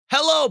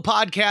Hello,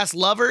 podcast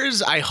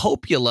lovers. I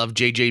hope you love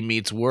JJ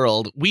Meets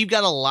World. We've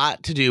got a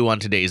lot to do on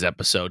today's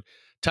episode.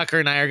 Tucker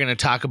and I are going to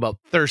talk about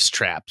thirst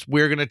traps.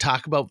 We're going to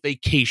talk about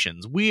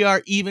vacations. We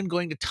are even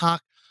going to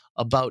talk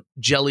about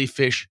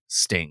jellyfish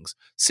stings.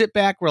 Sit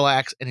back,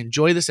 relax, and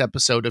enjoy this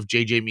episode of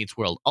JJ Meets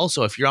World.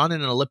 Also, if you're on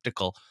an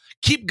elliptical,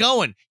 keep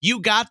going. You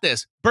got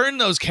this. Burn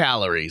those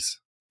calories.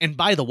 And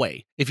by the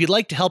way, if you'd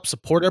like to help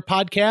support our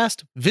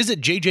podcast,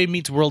 visit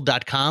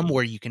jjmeetsworld.com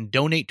where you can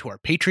donate to our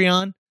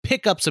Patreon,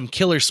 pick up some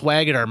killer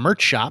swag at our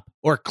merch shop,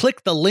 or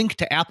click the link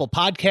to Apple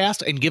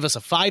Podcast and give us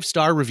a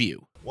 5-star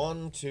review.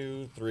 1,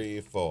 2,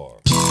 3,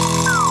 4.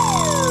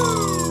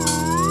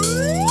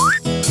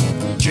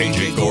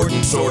 JJ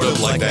Gordon, sort of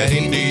like that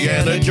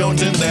Indiana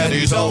Jones, in that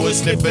he's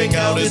always sniffing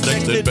out his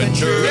next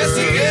adventure. Yes,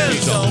 he is.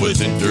 He's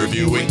always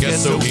interviewing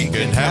guests so he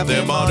can have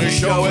them on his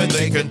show and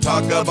they can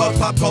talk about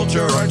pop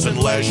culture, arts, and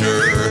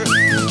leisure.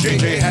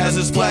 JJ has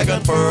his flag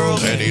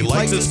unfurled and he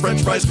likes his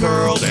french fries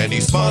curled, and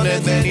he's fun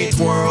and then he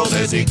twirls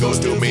as he goes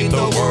to meet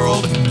the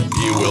world.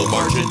 He will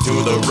march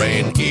into the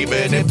rain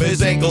even if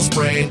his ankle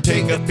sprained.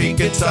 Take a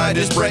peek inside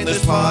his brain.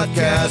 This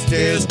podcast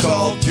is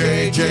called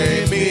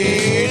JJ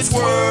Meets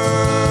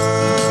World.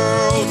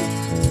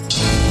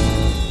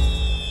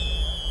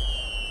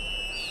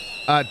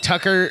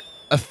 Tucker,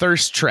 a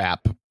thirst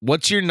trap.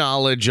 What's your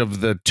knowledge of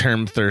the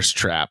term thirst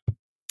trap?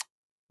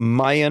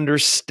 My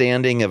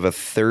understanding of a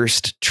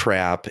thirst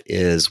trap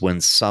is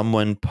when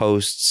someone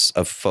posts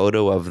a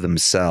photo of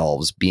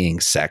themselves being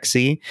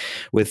sexy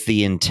with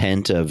the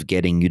intent of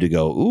getting you to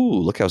go, ooh,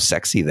 look how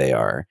sexy they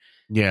are.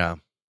 Yeah.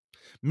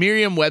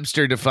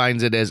 Merriam-Webster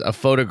defines it as a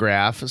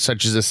photograph,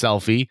 such as a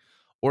selfie,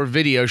 or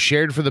video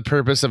shared for the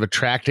purpose of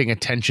attracting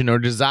attention or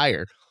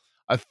desire.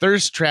 A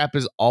thirst trap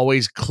is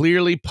always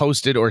clearly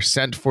posted or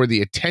sent for the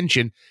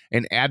attention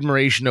and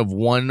admiration of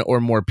one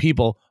or more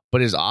people,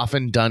 but is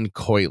often done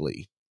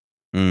coyly.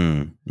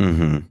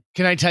 Mm-hmm.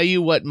 Can I tell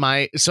you what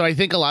so I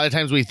think a lot of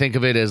times we think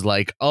of it as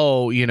like,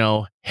 oh,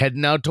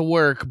 heading out to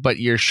work, but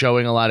you're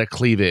showing a lot of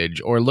cleavage,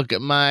 or look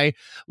at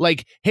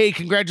like, hey,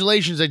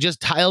 congratulations, I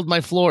just tiled my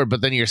floor,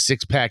 but then your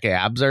 6-pack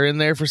abs are in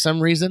there for some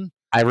reason.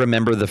 I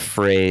remember the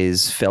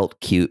phrase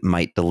felt cute,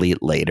 might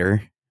delete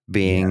later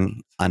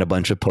being on a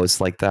bunch of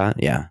posts like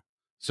that. Yeah.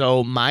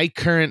 So my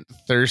current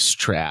thirst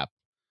trap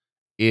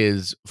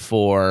is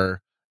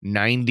for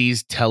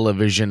 90s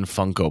television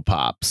Funko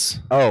Pops.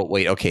 Oh,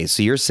 wait. Okay.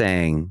 So you're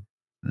saying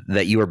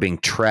that you are being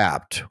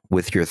trapped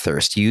with your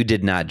thirst. You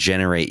did not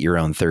generate your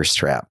own thirst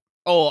trap.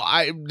 Oh,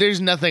 there's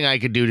nothing I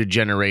could do to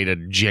generate a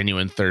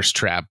genuine thirst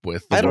trap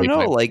with. I don't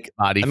know.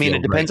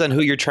 It depends on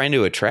who you're trying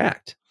to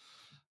attract.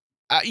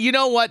 You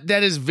know what?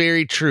 That is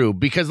very true,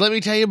 because let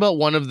me tell you about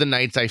one of the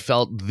nights I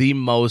felt the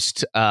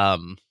most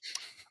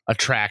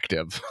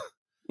attractive.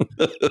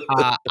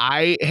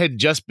 I had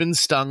just been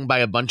stung by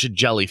a bunch of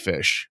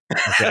jellyfish.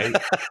 Okay.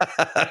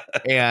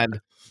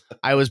 And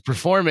I was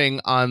performing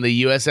on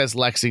the USS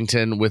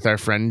Lexington with our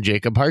friend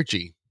Jacob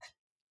Harchie.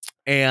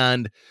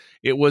 And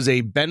it was a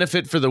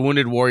benefit for the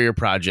Wounded Warrior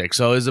Project.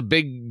 So it was a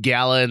big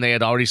gala and they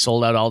had already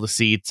sold out all the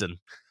seats. And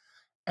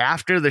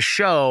after the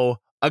show,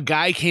 a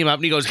guy came up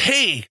and he goes,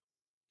 "Hey,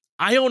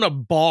 I own a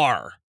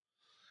bar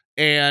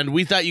and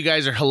we thought you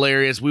guys are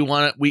hilarious.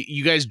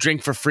 You guys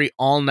drink for free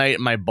all night at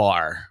my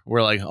bar."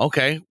 We're like,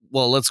 okay,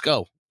 well, let's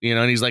go.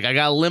 And he's like, "I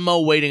got a limo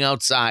waiting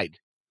outside."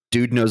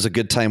 Dude knows a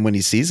good time when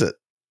he sees it.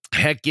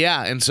 Heck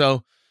yeah. And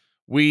so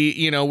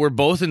we're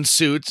both in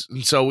suits.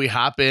 And so we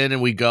hop in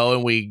and we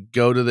go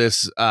to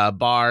this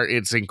bar.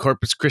 It's in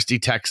Corpus Christi,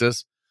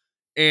 Texas.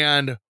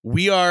 And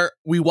we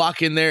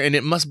walk in there and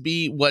it must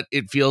be what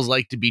it feels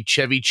like to be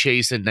Chevy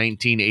Chase in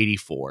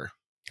 1984.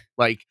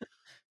 Like,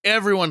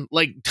 everyone,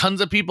 like tons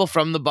of people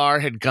from the bar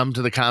had come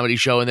to the comedy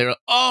show and they were like,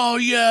 "Oh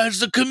yeah, it's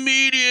the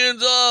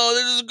comedians. Oh,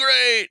 this is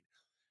great."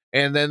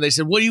 And then they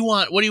said, "What do you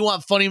want? What do you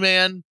want, funny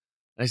man?" And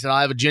I said,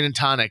 "I'll have a gin and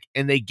tonic."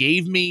 And they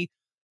gave me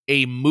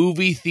a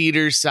movie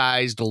theater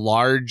sized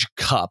large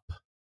cup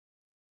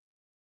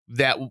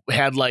that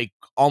had like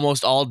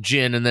almost all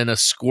gin and then a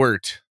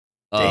squirt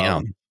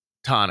of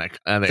tonic.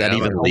 And is that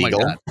even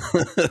legal?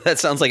 That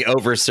sounds like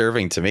over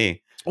serving to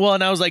me. Well,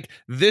 and I was like,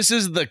 this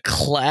is the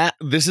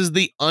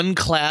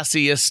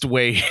unclassiest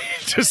way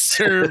to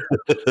serve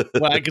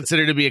what I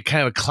consider to be a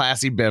kind of a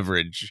classy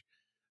beverage.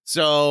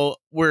 So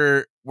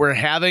we're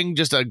having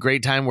just a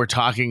great time. We're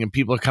talking and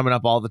people are coming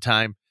up all the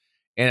time.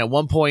 And at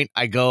one point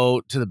I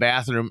go to the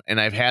bathroom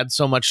and I've had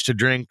so much to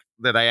drink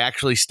that I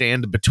actually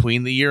stand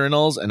between the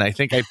urinals and I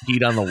think I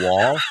peed on the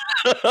wall.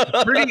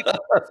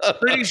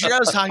 Pretty sure I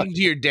was talking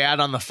to your dad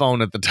on the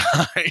phone at the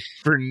time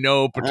for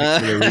no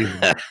particular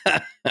reason.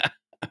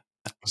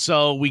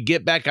 So we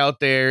get back out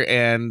there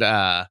and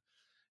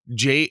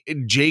Jake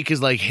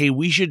is like, "Hey,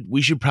 we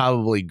should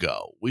probably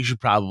go. We should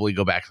probably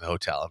go back to the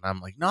hotel." And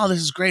I'm like, "No, this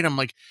is great." I'm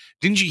like,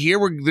 "Didn't you hear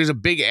there's a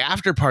big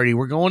after party?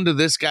 We're going to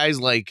this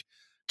guy's like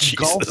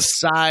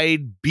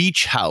Gulfside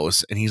beach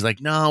house." And he's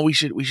like, "No, we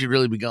should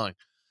really be going."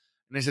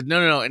 And I said,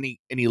 No. And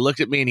he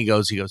looked at me and he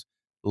goes,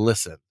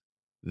 "Listen,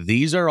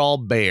 these are all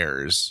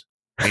bears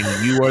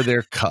and you are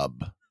their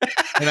cub.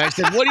 And I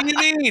said, what do you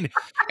mean?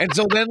 And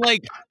so then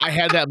like I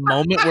had that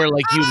moment where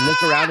like you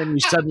look around and you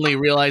suddenly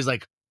realize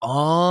like,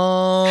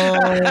 oh.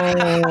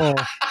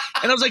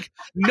 And I was like,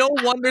 no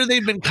wonder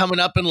they've been coming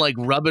up and like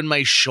rubbing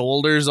my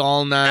shoulders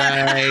all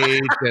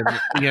night.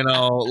 And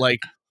like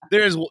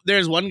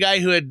there's one guy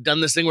who had done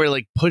this thing where he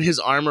like put his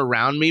arm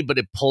around me, but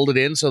it pulled it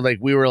in. So like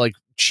we were like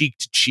cheek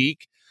to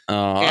cheek. And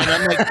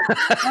I'm like,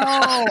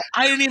 oh,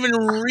 I didn't even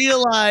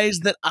realize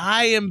that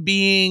I am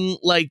the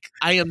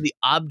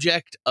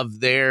object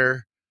of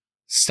their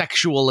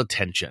sexual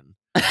attention.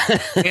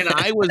 And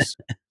I was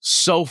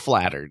so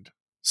flattered.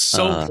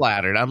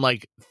 Flattered. I'm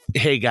like,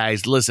 hey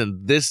guys,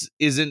 listen, this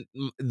isn't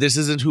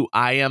who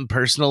I am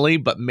personally,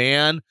 but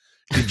man,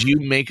 did you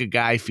make a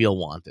guy feel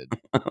wanted?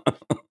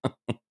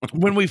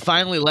 When we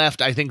finally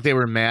left, I think they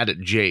were mad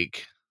at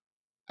Jake.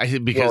 I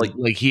think because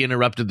like he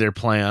interrupted their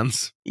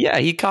plans. Yeah,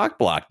 he cock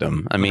blocked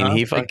him. I mean,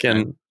 he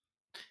fucking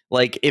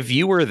like if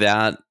you were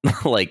that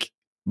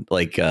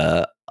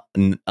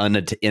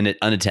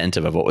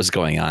unattentive of what was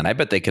going on, I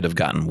bet they could have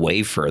gotten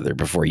way further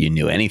before you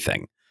knew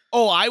anything.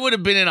 Oh, I would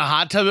have been in a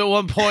hot tub at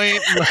one point.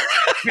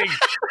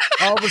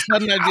 All of a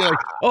sudden, I'd be like,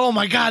 "Oh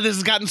my god, this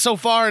has gotten so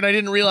far," and I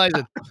didn't realize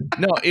it.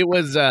 No, it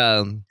was.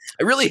 I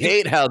really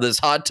hate how this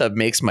hot tub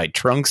makes my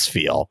trunks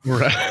feel.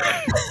 Right.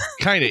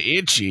 Kind of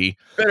itchy.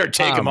 Better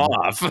take them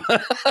off.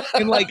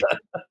 And like,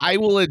 I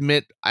will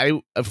admit,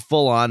 I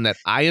full on that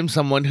I am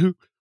someone who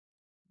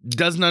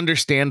doesn't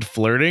understand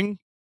flirting,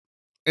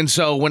 and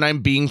so when I'm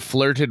being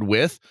flirted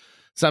with,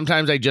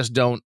 sometimes I just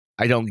don't.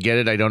 I don't get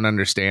it. I don't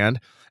understand.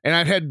 And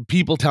I've had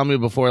people tell me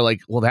before, like,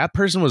 well, that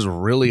person was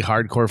really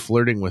hardcore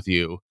flirting with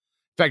you. In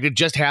fact, it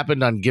just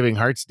happened on Giving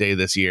Hearts Day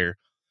this year.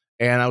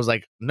 And I was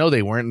like, no,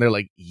 they weren't. And they're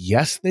like,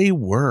 yes, they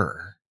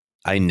were.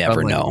 I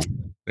never know.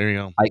 There you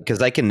go.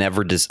 Because I can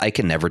never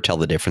tell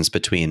the difference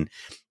between,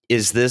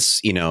 is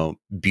this,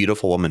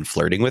 beautiful woman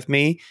flirting with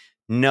me?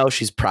 No,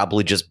 she's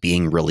probably just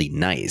being really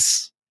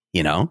nice,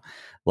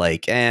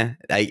 Like,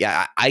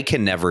 I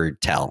can never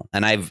tell.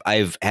 And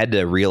I've had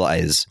to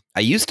realize, I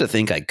used to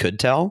think I could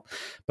tell,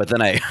 but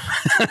then I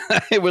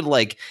would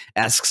like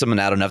ask someone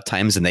out enough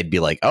times and they'd be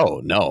like, oh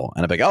no.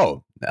 And I'd be like,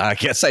 oh, I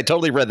guess I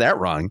totally read that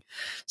wrong.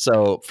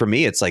 So for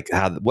me, it's like,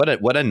 what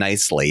a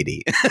nice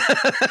lady.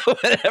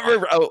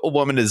 Whatever a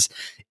woman is,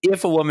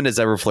 if a woman is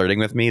ever flirting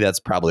with me, that's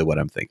probably what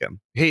I'm thinking.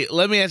 Hey,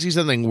 let me ask you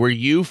something. Were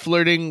you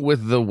flirting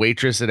with the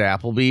waitress at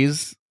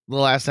Applebee's the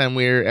last time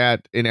we were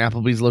in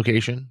Applebee's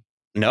location?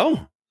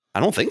 No, I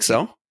don't think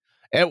so.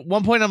 At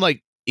one point, I'm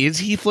like, is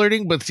he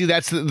flirting? But see,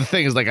 that's the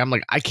thing is like, I'm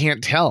like, I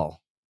can't tell.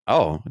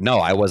 Oh, no,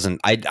 I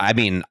wasn't. I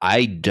mean,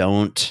 I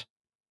don't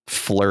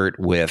flirt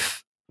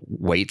with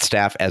wait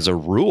staff as a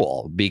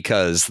rule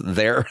because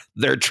they're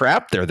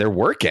trapped there. They're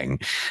working.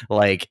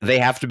 Like they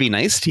have to be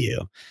nice to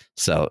you.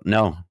 So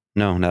no,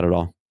 not at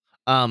all.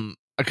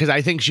 Because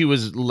I think she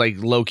was like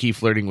low key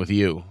flirting with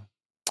you.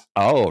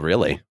 Oh,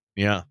 really?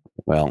 Yeah.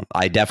 Well,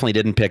 I definitely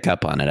didn't pick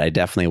up on it. I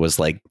definitely was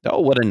like,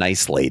 oh, what a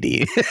nice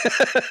lady.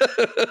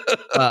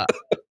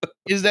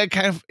 Is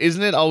that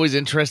isn't it always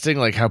interesting?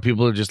 Like how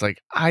people are just like,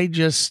 I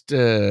just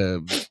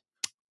don't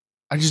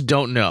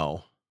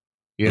know,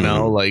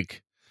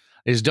 like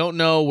I just don't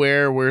know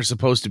where we're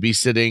supposed to be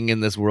sitting in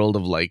this world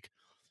of like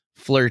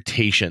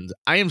flirtations.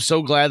 I am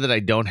so glad that I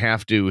don't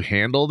have to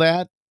handle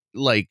that.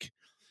 Like,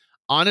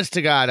 honest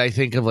to God, I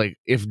think of like,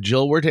 if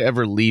Jill were to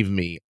ever leave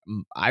me,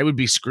 I would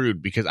be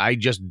screwed because I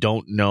just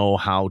don't know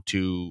how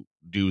to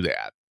do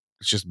that.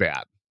 It's just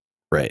bad.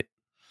 Right.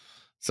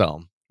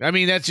 So, I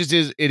mean, it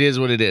is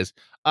what it is.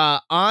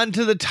 On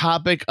to the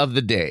topic of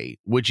the day,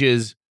 which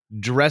is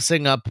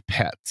dressing up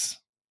pets.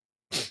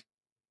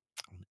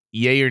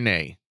 Yay or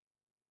nay?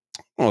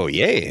 Oh,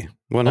 yay.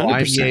 100%. Oh,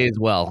 I'm yay as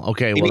well.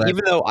 Okay. Well,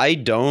 even though I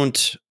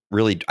don't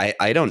really,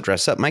 I don't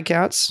dress up my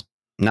cats.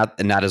 Not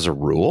as a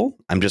rule.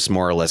 I'm just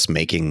more or less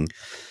making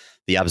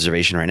the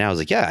observation right now. I was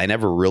like, yeah, I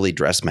never really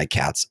dress my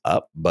cats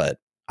up, but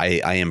I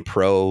am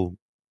pro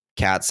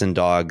cats and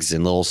dogs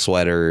in little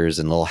sweaters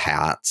and little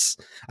hats.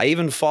 I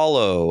even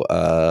follow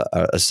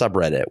a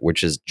subreddit,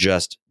 which is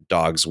just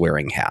dogs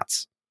wearing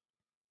hats.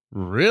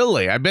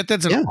 Really? I bet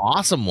that's an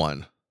awesome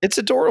one. It's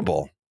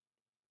adorable.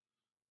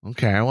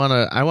 Okay. I want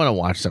to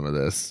watch some of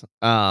this.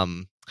 What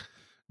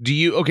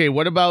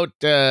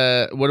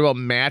about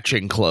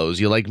matching clothes?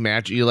 You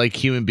like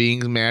human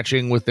beings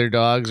matching with their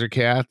dogs or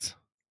cats?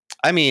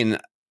 I mean,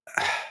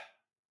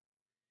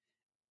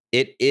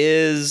 it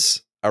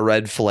is a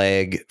red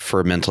flag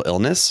for mental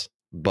illness,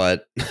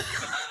 but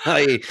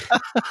at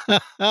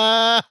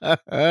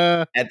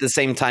the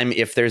same time,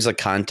 if there's a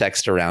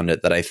context around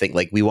it that I think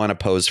like we want to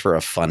pose for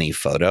a funny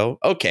photo,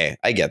 okay,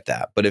 I get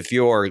that. But if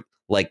you're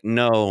like,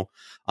 no,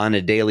 on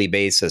a daily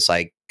basis,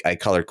 I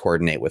color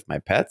coordinate with my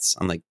pets.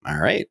 I'm like, all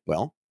right,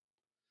 well,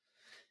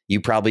 you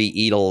probably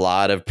eat a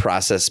lot of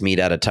processed meat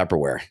out of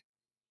Tupperware.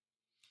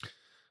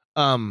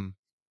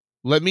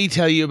 Let me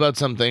tell you about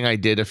something I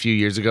did a few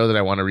years ago that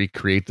I want to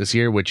recreate this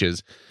year, which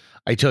is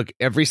I took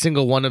every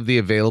single one of the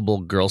available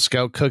Girl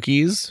Scout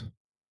cookies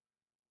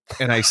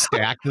and I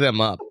stacked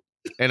them up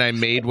and I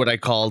made what I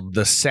called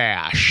the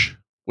sash,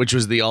 which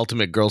was the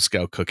ultimate Girl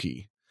Scout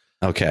cookie.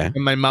 Okay.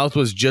 And my mouth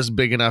was just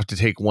big enough to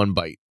take one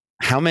bite.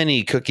 How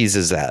many cookies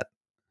is that?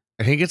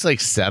 I think it's like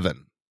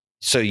 7.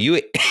 So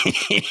you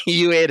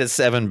you ate a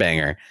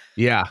 7-banger.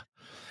 Yeah.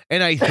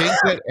 And I think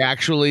that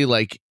actually,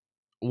 like,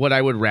 what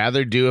I would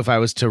rather do if I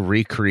was to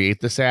recreate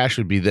the sash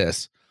would be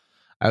this.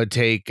 I would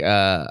take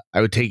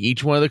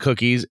each one of the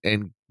cookies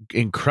and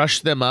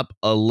crush them up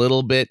a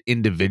little bit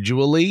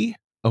individually,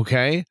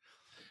 okay?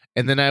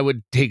 And then I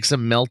would take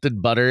some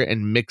melted butter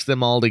and mix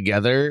them all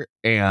together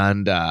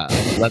and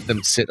let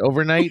them sit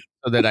overnight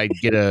so that I'd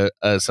get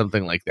a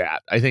something like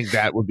that. I think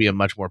that would be a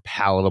much more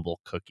palatable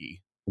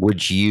cookie.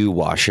 Would you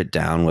wash it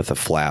down with a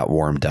flat,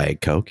 warm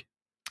Diet Coke?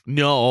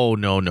 No.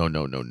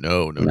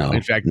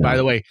 In fact, by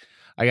the way,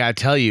 I gotta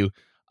tell you,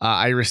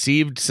 I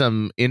received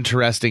some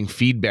interesting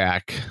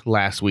feedback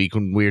last week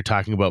when we were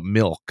talking about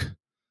milk.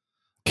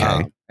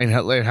 Okay. And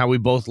how we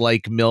both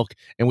like milk,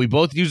 and we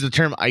both use the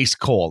term ice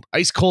cold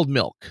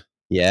milk.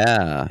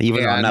 Yeah.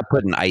 Even though I'm And- not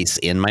putting ice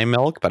in my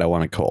milk, but I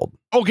want it cold.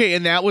 Okay,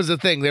 and that was the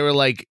thing. They were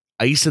like,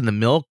 ice in the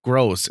milk,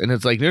 gross. And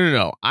it's like,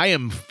 no. I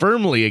am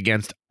firmly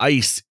against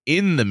ice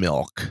in the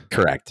milk.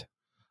 Correct.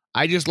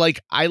 I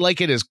like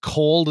it as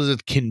cold as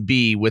it can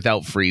be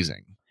without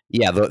freezing.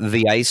 Yeah,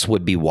 the ice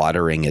would be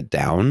watering it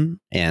down,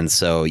 and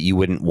so you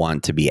wouldn't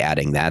want to be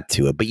adding that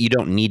to it. But you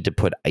don't need to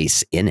put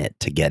ice in it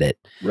to get it,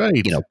 Right.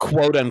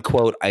 Quote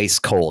unquote ice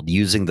cold,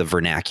 using the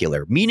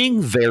vernacular,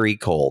 meaning very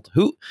cold.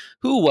 Who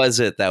was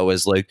it that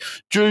was like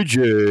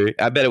JJ?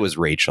 I bet it was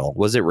Rachel.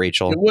 Was it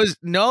Rachel? It was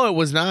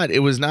not.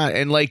 It was not.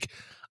 And like,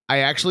 I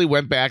actually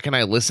went back and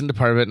I listened to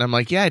part of it, and I'm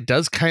like, yeah, it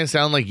does kind of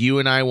sound like you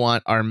and I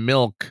want our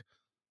milk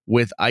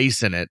with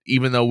ice in it,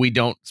 even though we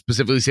don't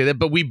specifically say that.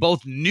 But we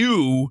both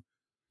knew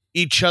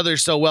each other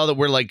so well that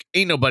we're like,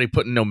 ain't nobody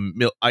putting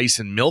no ice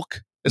in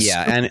milk.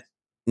 Yeah, and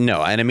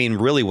I mean,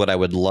 really, what I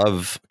would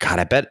love,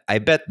 God, I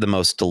bet the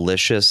most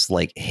delicious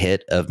like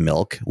hit of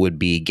milk would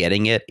be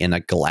getting it in a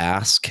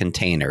glass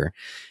container,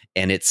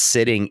 and it's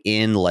sitting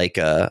in like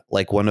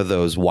one of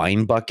those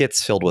wine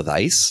buckets filled with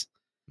ice.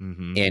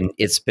 Mm-hmm. And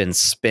it's been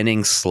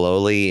spinning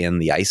slowly in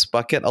the ice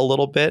bucket a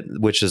little bit,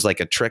 which is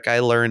like a trick I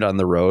learned on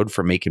the road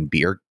for making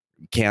beer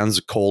cans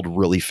cold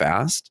really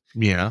fast.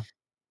 Yeah.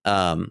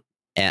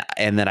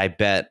 And then I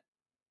bet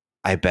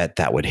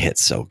that would hit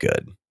so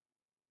good.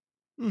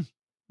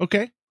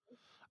 Okay.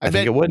 I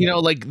think it would.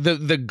 Like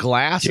the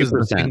glass 2%. Is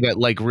the thing that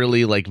like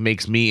really like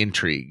makes me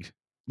intrigued.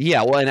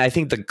 Yeah, well, and I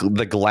think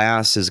the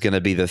glass is going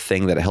to be the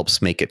thing that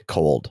helps make it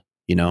cold,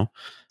 Yeah,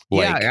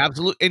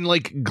 absolutely. And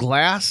like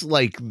glass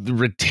like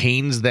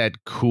retains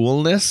that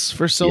coolness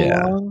for so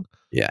long.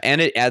 Yeah,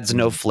 and it adds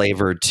no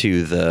flavor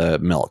to the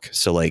milk.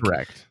 So like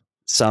correct.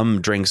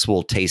 Some drinks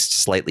will taste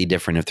slightly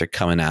different if they're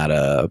coming out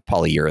of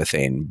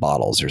polyurethane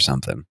bottles or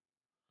something.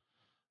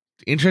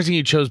 Interesting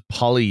you chose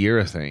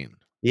polyurethane.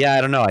 Yeah, I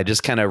don't know. I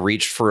just kind of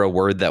reached for a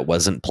word that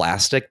wasn't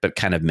plastic, but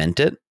kind of meant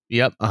it.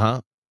 Yep.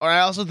 Or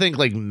I also think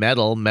like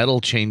metal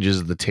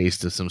changes the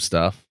taste of some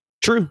stuff.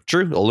 True.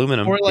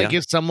 Aluminum. Or like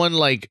if someone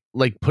like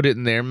put it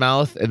in their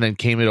mouth and then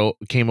came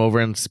over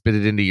and spit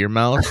it into your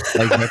mouth,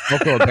 like that's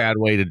also a bad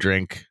way to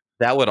drink.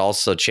 That would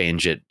also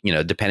change it,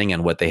 depending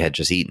on what they had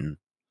just eaten.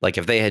 Like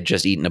if they had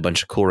just eaten a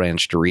bunch of Cool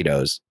Ranch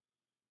Doritos.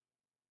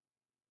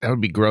 That would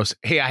be gross.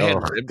 Hey, I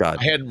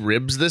had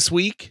ribs this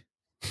week.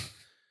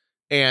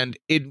 And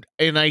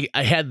I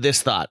had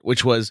this thought,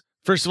 which was,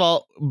 first of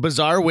all,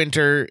 bizarre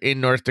winter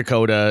in North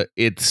Dakota.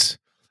 It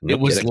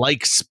was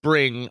like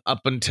spring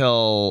up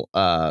until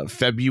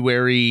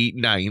February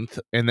 9th.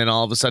 And then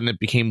all of a sudden it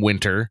became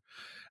winter,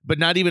 but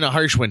not even a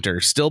harsh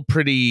winter. Still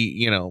pretty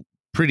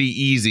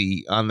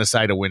easy on the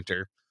side of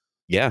winter.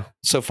 Yeah.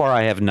 So far,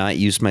 I have not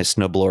used my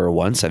snowblower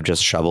once. I've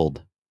just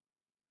shoveled.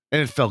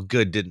 And it felt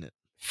good, didn't it?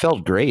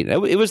 Felt great.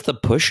 It was the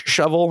push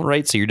shovel,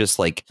 right? So you're just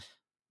like,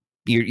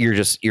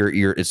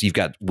 you've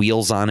got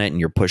wheels on it and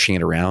you're pushing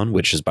it around,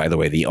 which is, by the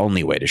way, the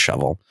only way to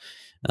shovel.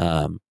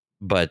 It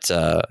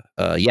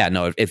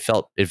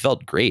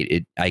felt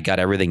great. I got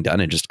everything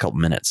done in just a couple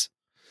minutes.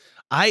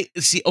 I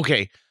see.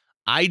 Okay.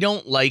 I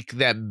don't like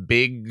that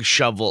big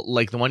shovel,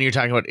 like the one you're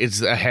talking about.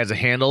 Has a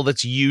handle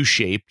that's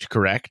U-shaped,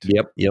 correct?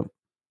 Yep.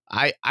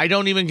 I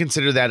don't even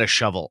consider that a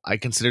shovel. I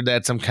consider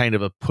that some kind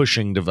of a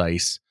pushing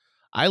device.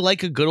 I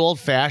like a good old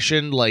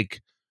fashioned like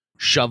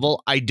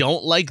shovel. I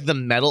don't like the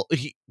metal.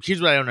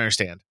 Here's what I don't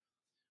understand.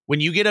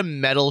 When you get a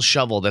metal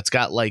shovel that's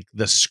got like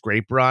the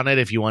scraper on it,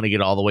 if you want to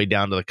get all the way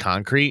down to the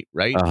concrete,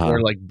 right?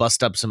 Or like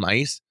bust up some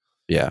ice.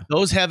 Yeah.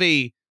 Those have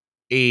a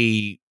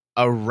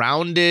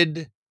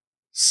rounded,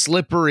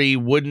 slippery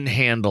wooden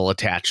handle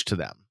attached to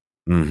them.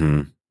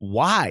 Mm-hmm.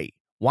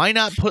 Why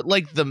not put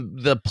like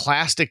the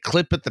plastic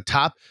clip at the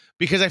top?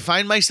 Because I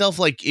find myself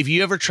like, if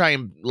you ever try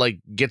and like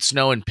get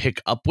snow and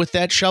pick up with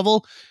that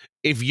shovel,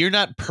 if you're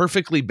not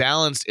perfectly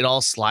balanced, it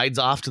all slides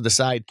off to the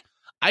side.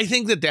 I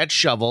think that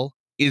shovel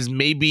is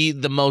maybe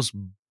the most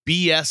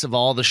BS of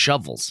all the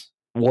shovels.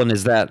 One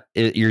is that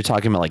you're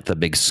talking about like the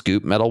big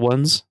scoop metal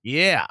ones?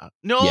 Yeah.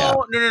 No.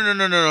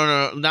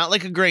 Not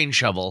like a grain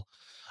shovel.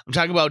 I'm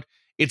talking about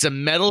it's a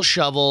metal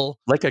shovel.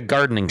 Like a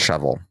gardening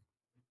shovel.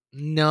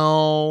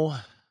 No,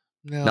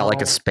 Not like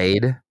a no,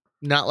 spade.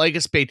 not like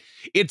a spade.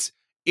 It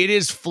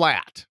is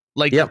flat.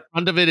 Like the Yep.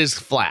 front of it is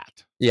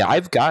flat. Yeah, I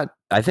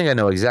think I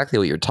know exactly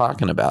what you're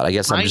talking about. I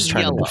guess I'm just Mine's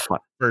trying to yellow define.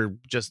 for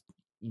just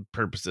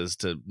purposes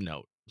to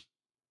note.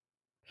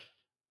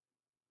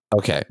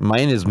 Okay,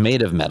 mine is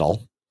made of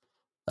metal.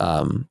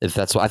 If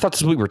that's what I thought,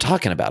 that's what we were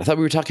talking about. I thought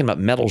we were talking about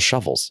metal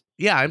shovels.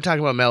 Yeah, I'm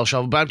talking about metal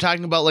shovel, but I'm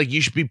talking about like you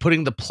should be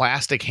putting the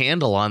plastic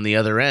handle on the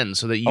other end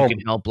so that you can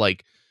Oh, help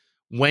like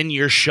when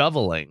you're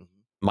shoveling.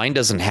 mine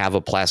doesn't have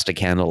a plastic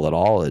handle at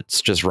all.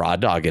 It's just raw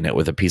dogging it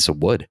with a piece of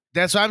wood.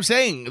 That's what I'm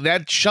saying.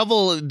 That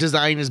shovel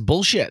design is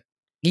bullshit.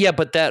 Yeah,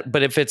 but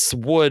if it's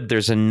wood,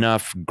 there's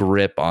enough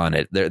grip on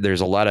it.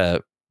 There's a lot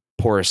of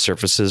porous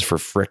surfaces for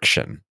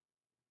friction.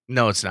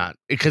 No, it's not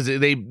because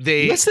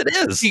Yes, it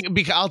is.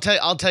 because I'll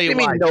tell you I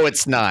why. mean, no,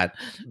 it's not.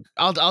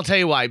 I'll tell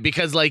you why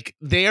because like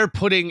they're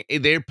putting a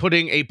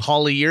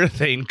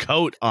polyurethane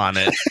coat on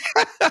it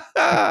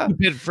to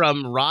keep it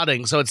from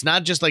rotting. So it's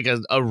not just like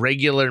a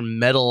regular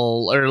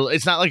metal or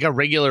it's not like a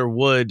regular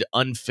wood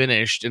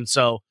unfinished, and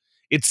so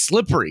it's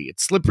slippery.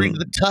 It's slippery to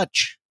the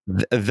touch.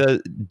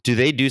 Do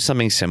they do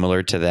something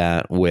similar to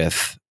that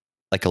with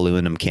like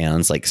aluminum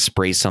cans, like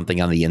spray something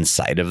on the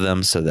inside of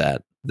them so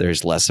that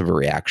there's less of a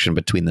reaction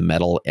between the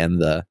metal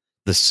and the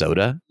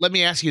soda? Let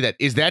me ask you that.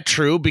 Is that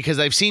true? Because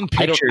I've seen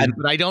I don't- pictures, I'm-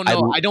 but I don't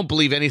know. I don't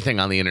believe anything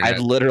on the I internet.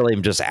 literally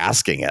am just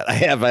asking it.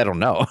 I don't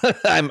know.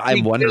 I'm I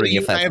mean, wondering clearly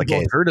you if and I that's have the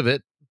both case. heard of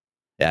it.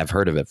 Yeah, I've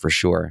heard of it for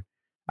sure.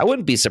 I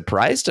wouldn't be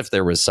surprised if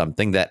there was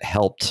something that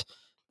helped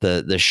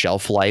the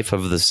shelf life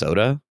of the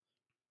soda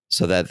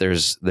so that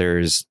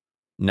there's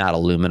not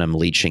aluminum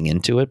leaching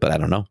into it, but I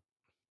don't know.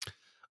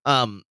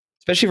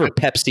 Especially for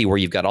Pepsi, where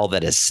you've got all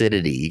that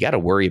acidity, you got to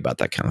worry about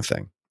that kind of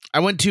thing. I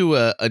went to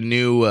a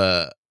new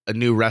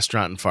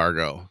restaurant in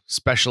Fargo,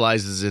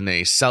 specializes in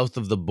a south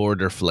of the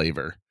border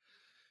flavor,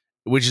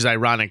 which is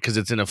ironic because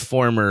it's in a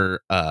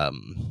former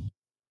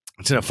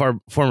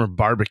former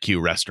barbecue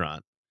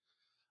restaurant.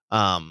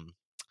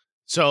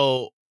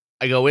 So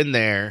I go in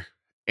there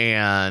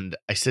and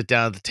I sit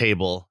down at the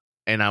table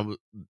and I'm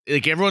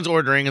like everyone's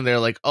ordering and they're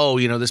like, oh,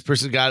 you know, this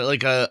person got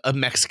like a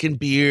Mexican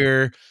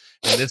beer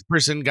and this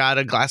person got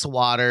a glass of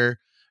water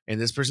and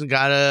this person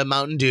got a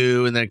Mountain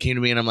Dew. And then it came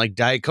to me and I'm like,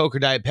 Diet Coke or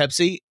Diet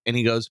Pepsi? And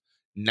he goes,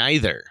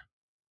 neither.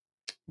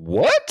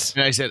 What?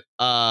 And I said,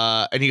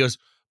 and he goes,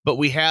 but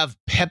we have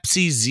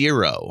Pepsi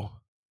Zero.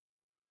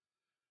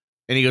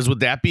 And he goes,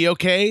 would that be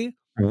okay?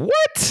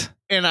 What?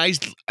 And I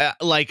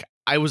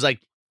was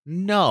like,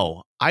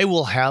 no, I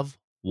will have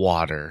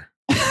water.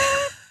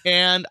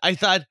 And I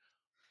thought,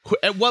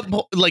 at what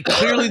like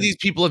clearly these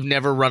people have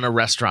never run a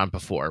restaurant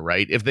before,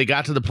 right? If they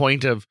got to the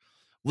point of,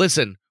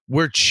 listen,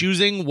 we're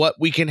choosing what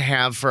we can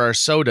have for our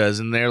sodas,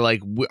 and they're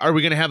like, are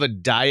we going to have a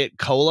Diet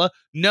Cola?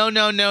 No,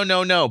 no, no,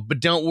 no, no. But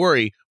don't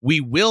worry, we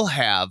will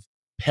have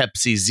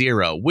Pepsi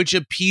Zero, which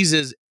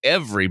appeases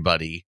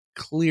everybody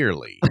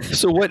clearly.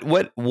 So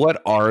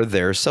what are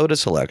their soda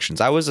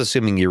selections? I was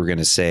assuming you were going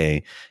to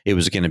say it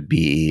was going to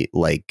be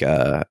like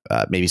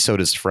maybe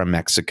sodas from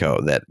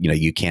Mexico that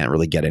you can't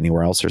really get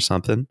anywhere else or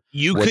something.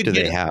 What do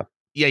they have?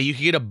 Yeah, you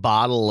could get a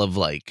bottle of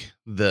like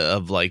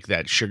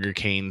that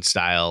sugarcane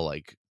style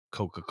like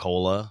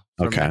Coca-Cola.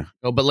 Okay.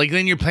 Mexico, but like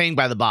then you're paying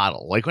by the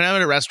bottle. Like when I'm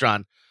at a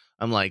restaurant,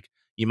 I'm like,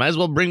 you might as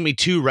well bring me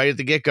two right at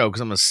the get-go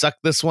because I'm gonna suck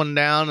this one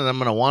down and I'm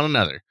gonna want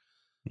another.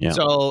 Yeah.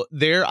 So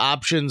their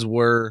options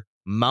were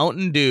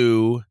Mountain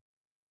Dew,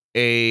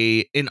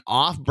 an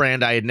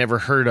off-brand I had never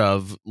heard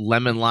of,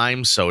 lemon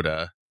lime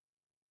soda,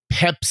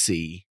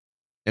 Pepsi,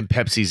 and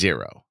Pepsi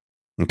Zero.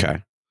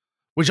 Okay.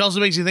 Which also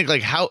makes you think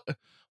like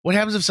what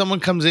happens if someone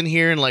comes in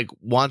here and like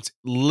wants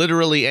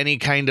literally any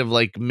kind of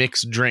like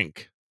mixed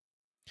drink?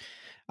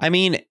 I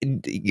mean,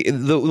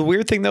 the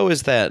weird thing though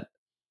is that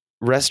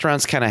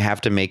restaurants kind of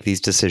have to make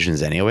these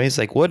decisions anyways.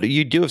 Like, what do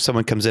you do if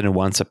someone comes in and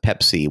wants a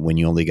Pepsi when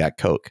you only got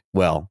Coke?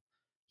 Well,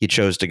 you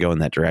chose to go in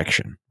that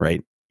direction,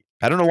 right?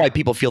 I don't know why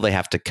people feel they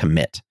have to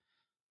commit.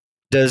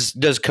 Does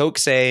Coke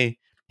say,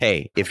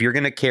 hey, if you're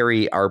going to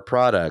carry our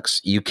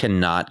products, you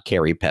cannot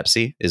carry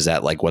Pepsi? Is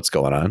that like what's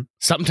going on?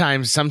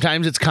 Sometimes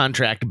it's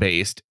contract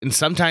based, and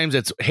sometimes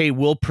it's, hey,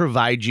 we'll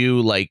provide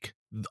you like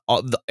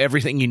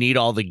everything you need,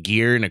 all the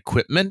gear and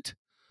equipment,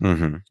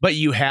 but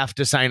you have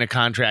to sign a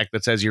contract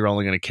that says you're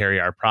only going to carry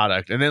our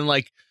product. And then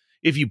like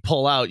if you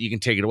pull out, you can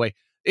take it away.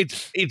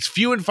 It's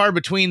few and far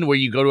between where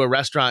you go to a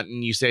restaurant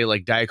and you say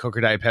like Diet Coke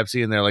or Diet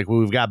Pepsi, and they're like, well,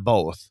 we've got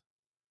both.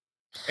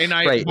 And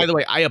by the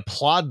way, I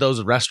applaud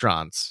those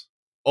restaurants.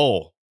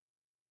 Oh,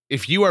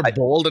 if you are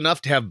bold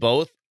enough to have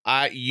both,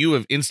 you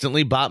have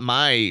instantly bought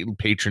my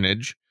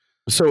patronage.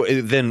 So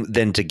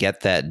then to get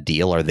that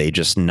deal, are they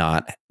just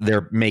not? They're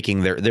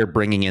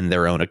bringing in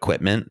their own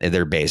equipment. And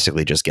they're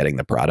basically just getting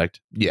the product.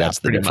 Yeah, that's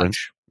the difference.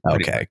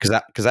 Okay,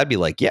 because I'd be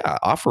like, yeah,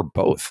 offer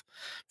both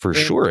for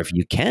sure if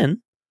you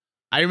can.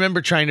 I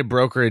remember trying to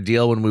broker a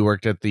deal when we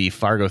worked at the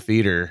Fargo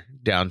Theater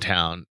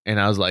downtown, and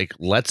I was like,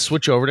 let's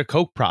switch over to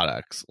Coke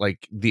products.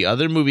 Like the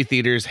other movie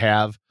theaters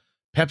have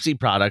Pepsi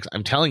products.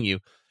 I'm telling you.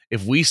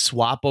 if we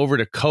swap over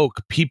to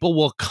Coke, people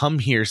will come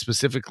here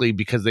specifically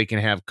because they can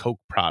have Coke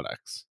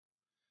products.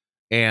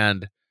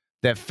 And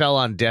that fell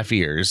on deaf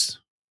ears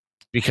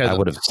I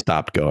would have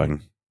stopped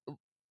going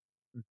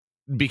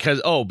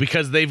because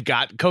they've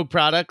got Coke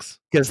products.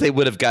 because they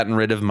would have gotten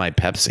rid of my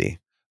Pepsi.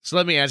 So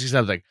let me ask you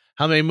something.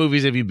 How many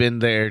movies have you been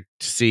there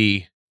to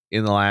see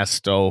in the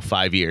last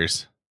 5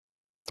 years?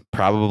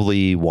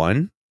 Probably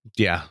one.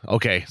 Yeah.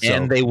 Okay. So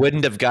And they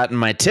wouldn't have gotten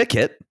my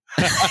ticket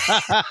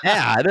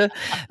had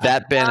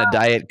that been a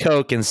Diet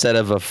Coke instead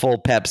of a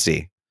full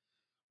Pepsi.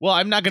 well,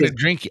 I'm not going to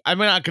drink. I'm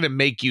not going to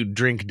make you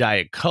drink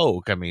Diet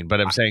Coke. I mean, but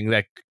I'm saying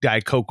that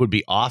Diet Coke would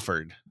be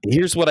offered.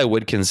 Here's what I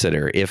would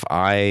consider if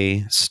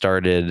I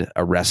started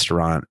a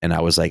restaurant and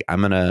I was like,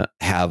 I'm going to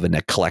have an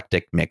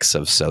eclectic mix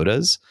of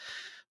sodas.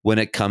 When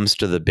it comes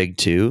to the big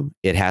two,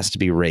 it has to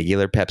be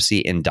regular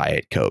Pepsi and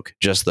Diet Coke.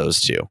 Just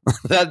those two.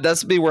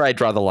 That's be where I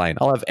draw the line.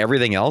 I'll have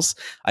everything else.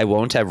 I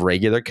won't have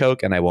regular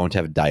Coke and I won't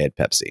have Diet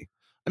Pepsi.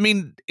 I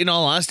mean, in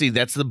all honesty,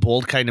 that's the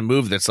bold kind of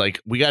move. That's like,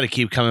 we got to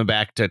keep coming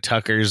back to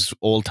Tucker's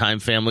old time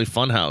family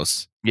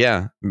funhouse.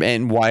 Yeah.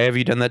 And why have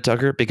you done that,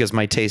 Tucker? Because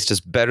my taste is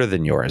better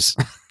than yours.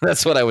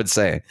 That's what I would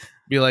say.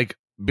 Be like,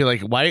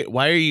 why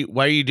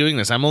are you doing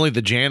this? I'm only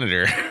the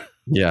janitor.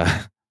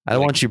 Yeah. I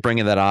don't want you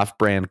bringing that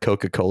off-brand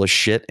Coca-Cola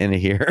shit into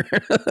here.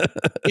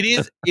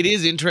 It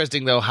is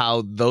interesting though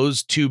how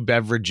those two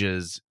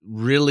beverages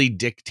really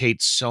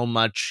dictate so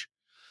much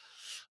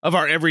of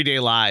our everyday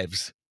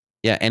lives.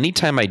 Yeah,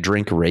 anytime I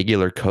drink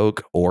regular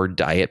Coke or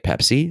Diet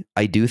Pepsi,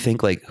 I do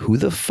think like, who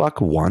the fuck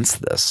wants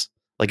this?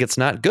 Like, it's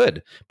not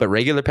good. But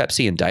regular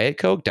Pepsi and Diet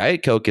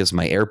Coke is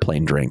my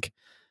airplane drink.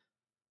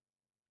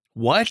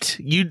 What?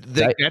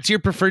 That's your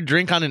preferred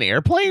drink on an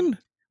airplane?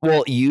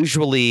 Well,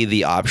 usually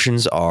the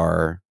options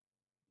are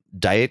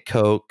Diet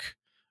Coke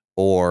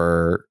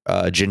or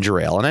ginger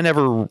ale. And I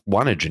never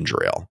wanted ginger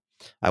ale.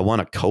 I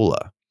want a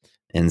cola.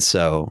 And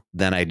so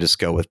then I just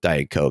go with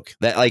Diet Coke.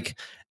 That like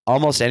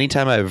almost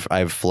anytime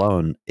I've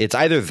flown, it's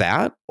either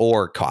that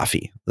or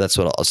coffee. That's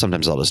what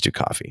sometimes I'll just do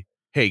coffee.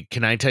 Hey,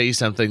 can I tell you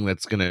something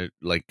that's going to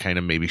like kind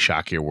of maybe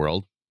shock your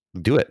world?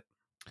 Do it.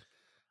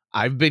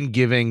 I've been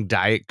giving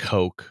Diet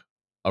Coke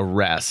a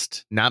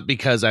rest, not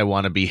because I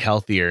want to be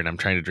healthier and I'm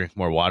trying to drink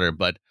more water,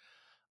 but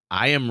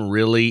I am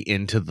really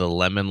into the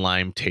lemon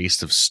lime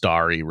taste of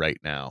Starry right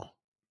now.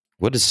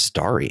 What is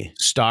Starry?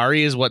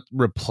 Starry is what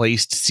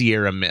replaced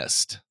Sierra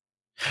Mist.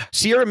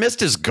 Sierra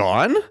Mist is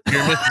gone?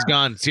 Sierra Mist is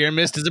gone. Sierra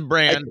Mist is a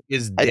brand,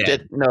 is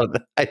dead.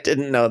 I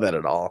didn't know that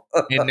at all.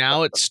 And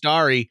now it's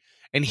Starry.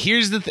 And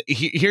here's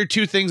here are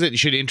two things that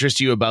should interest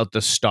you about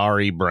the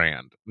Starry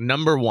brand.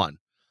 Number one,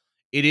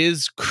 it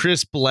is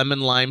crisp lemon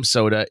lime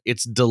soda.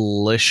 It's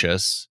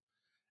delicious.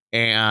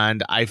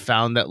 And I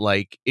found that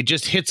like it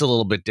just hits a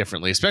little bit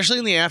differently, especially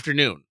in the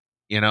afternoon.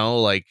 You know,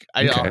 like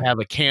I'll have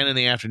a can in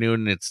the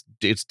afternoon and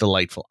it's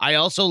delightful. I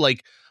also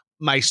like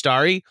my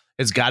Starry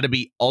has got to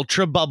be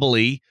ultra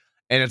bubbly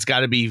and it's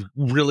got to be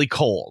really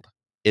cold.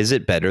 Is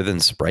it better than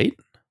Sprite?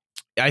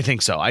 I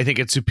think so. I think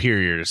it's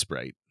superior to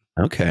Sprite.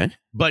 Okay.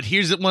 But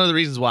here's one of the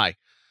reasons why.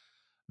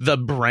 The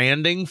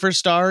branding for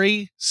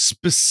Starry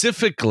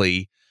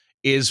specifically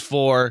is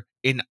for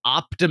an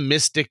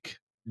optimistic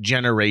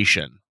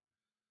generation.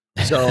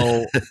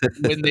 So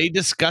when they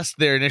discussed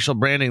their initial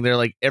branding, they're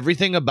like,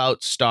 everything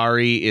about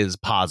Starry is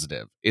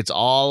positive. It's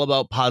all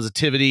about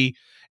positivity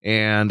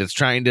and it's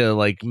trying to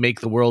like make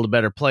the world a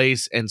better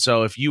place. And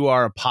so if you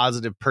are a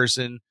positive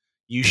person,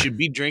 you should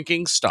be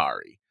drinking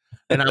Starry.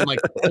 And I'm like,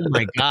 oh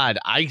my God,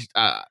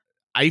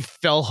 I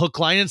fell hook,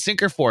 line, and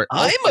sinker for it.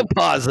 I'm a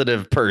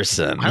positive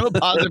person. I'm a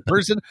positive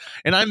person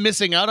and I'm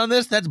missing out on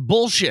this. That's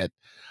bullshit.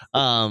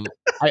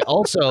 I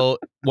also,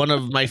 one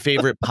of my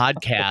favorite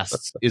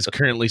podcasts is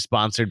currently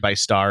sponsored by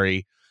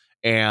Starry,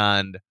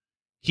 and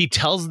he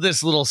tells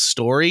this little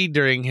story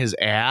during his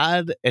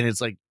ad, and it's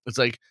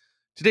like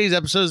today's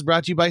episode is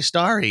brought to you by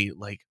Starry.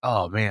 Like,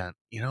 oh man,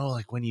 you know,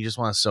 like when you just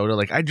want a soda,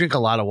 like I drink a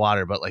lot of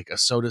water, but like a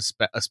soda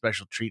a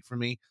special treat for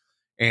me,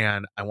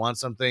 and I want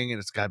something, and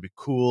it's got to be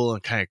cool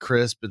and kind of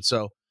crisp, and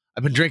so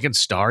I've been drinking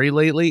Starry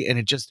lately, and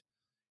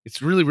it's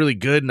really, really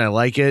good, and I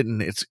like it,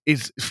 and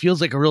it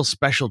feels like a real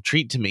special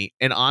treat to me.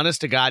 And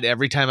honest to God,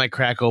 every time I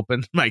crack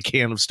open my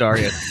can of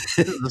Starry, this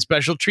is a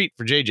special treat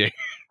for JJ.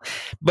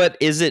 But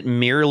is it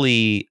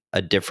merely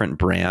a different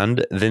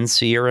brand than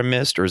Sierra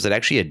Mist, or is it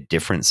actually a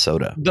different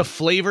soda? The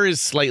flavor is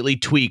slightly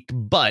tweaked,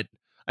 but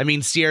I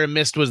mean, Sierra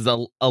Mist was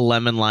a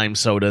lemon lime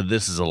soda.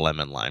 This is a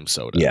lemon lime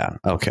soda. Yeah.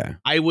 Okay.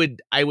 I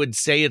would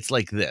say it's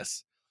like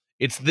this.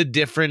 It's the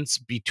difference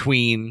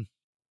between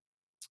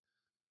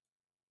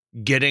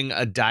getting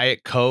a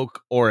Diet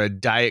Coke or a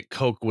Diet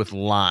Coke with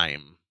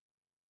lime.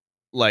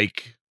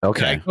 Like,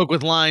 okay, Diet Coke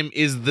with lime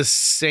is the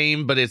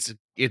same, but it's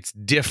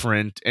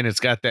different and it's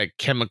got that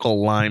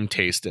chemical lime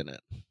taste in it.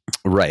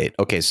 Right.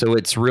 Okay. So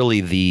it's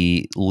really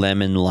the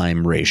lemon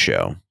lime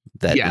ratio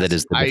that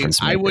is the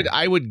difference.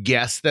 I would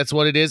guess that's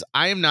what it is.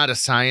 I am not a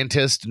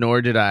scientist,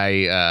 nor did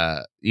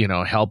I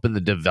help in the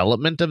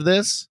development of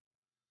this,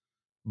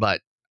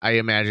 but I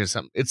imagine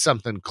it's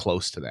something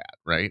close to that,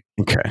 right?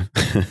 Okay.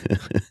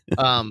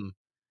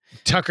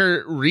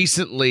 Tucker,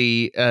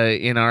 recently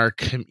in our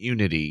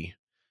community,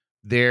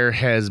 there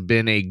has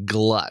been a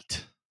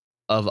glut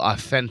of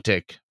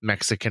authentic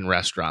Mexican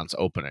restaurants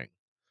opening.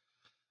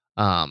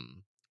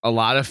 A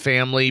lot of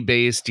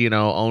family-based,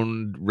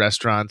 owned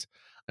restaurants.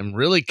 I'm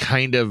really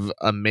kind of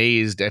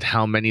amazed at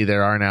how many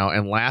there are now.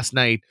 And last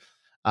night,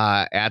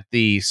 at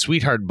the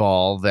Sweetheart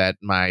Ball that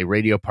my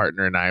radio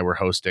partner and I were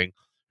hosting,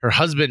 her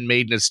husband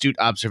made an astute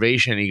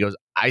observation. He goes,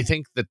 "I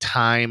think the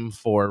time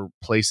for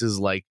places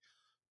like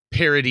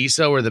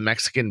Paradiso or the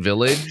Mexican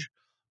Village,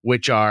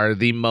 which are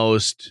the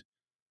most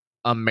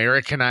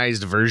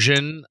Americanized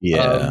version of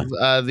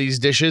Yeah. these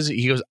dishes,"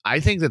 he goes, I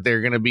think that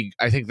they're gonna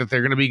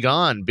be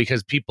gone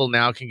because people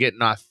now can get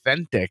an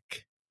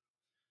authentic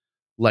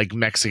like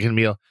Mexican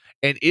meal."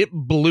 And it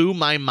blew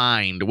my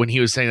mind when he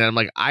was saying that. I'm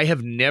like, I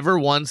have never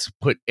once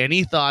put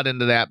any thought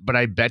into that, but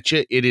I bet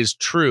you it is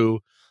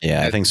true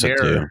Yeah, I that think so too.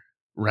 they're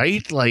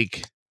right.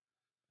 Like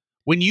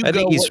when you I go,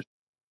 think he's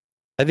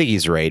I think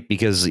he's right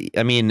because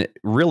I mean,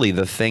 really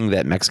the thing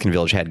that Mexican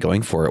Village had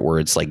going for it were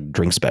it's like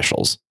drink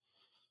specials.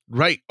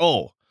 right.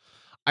 Oh,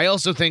 I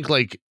also think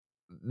like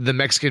the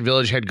Mexican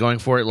Village had going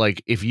for it.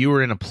 Like if you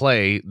were in a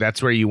play,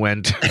 that's where you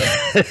went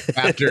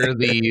after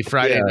the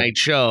Friday Yeah. night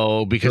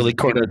show because Really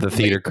the theater cornered the was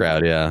theater amazing.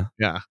 crowd, yeah.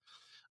 Yeah.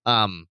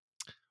 Um,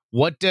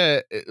 what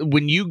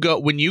when you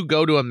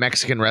go to a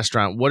Mexican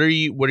restaurant, what are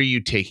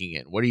you taking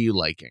in? What are you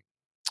liking?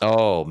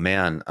 Oh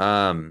man.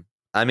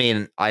 I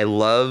mean, I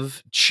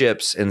love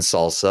chips and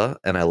salsa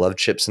and I love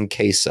chips and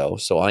queso,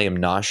 so I am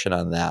noshing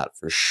on that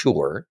for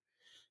sure.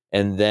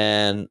 And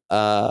then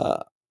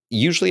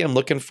usually I'm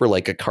looking for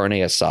like a carne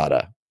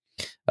asada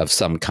of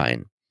some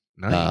kind.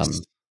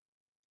 Nice.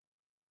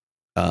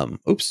 Um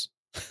oops.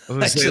 I was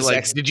gonna I say, just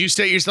like, did you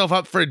set yourself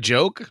up for a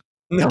joke?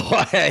 No,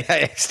 I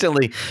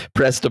accidentally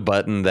pressed a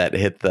button that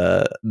hit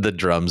the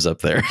drums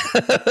up there.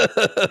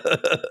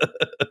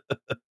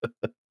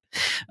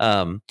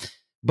 um,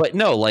 but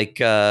no, like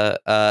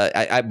but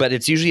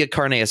it's usually a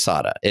carne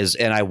asada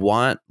and I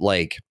want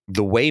like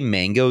the way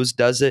Mangoes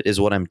does it is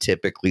what I'm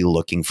typically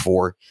looking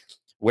for,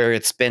 where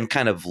it's been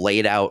kind of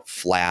laid out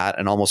flat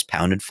and almost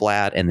pounded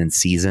flat and then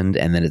seasoned,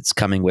 and then it's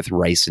coming with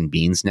rice and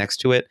beans next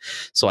to it.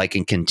 So I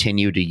can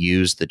continue to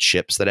use the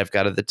chips that I've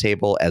got at the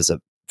table as a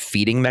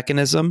feeding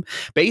mechanism.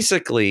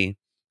 Basically,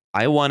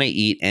 I want to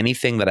eat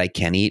anything that I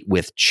can eat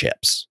with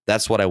chips.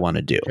 That's what I want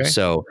to do. Okay.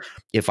 So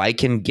if I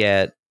can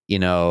get,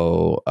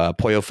 pollo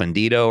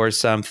fundido or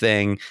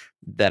something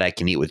that I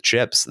can eat with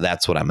chips,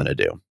 that's what I'm going to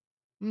do.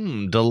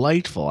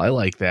 Delightful. I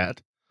like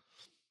that.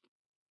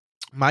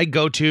 My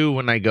go-to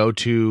when I go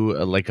to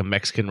like a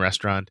Mexican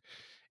restaurant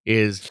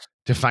is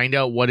to find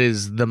out what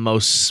is the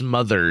most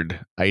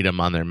smothered item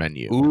on their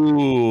menu.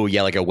 Ooh,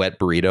 yeah, like a wet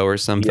burrito or Yep.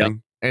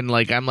 something. And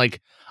like I'm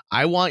like,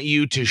 I want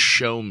you to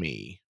show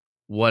me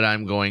what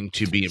I'm going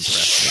to be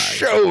impressed by.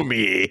 Show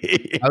me.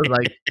 I was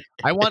like,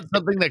 I want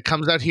something that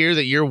comes out here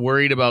that you're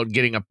worried about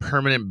getting a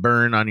permanent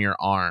burn on your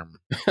arm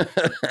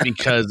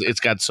because it's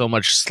got so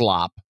much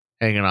slop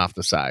hanging off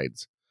the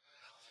sides.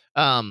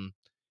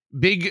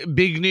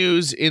 Big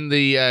news in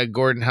the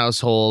Gordon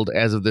household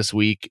as of this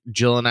week.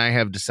 Jill and I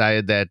have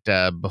decided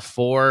that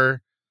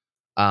before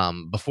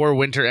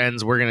winter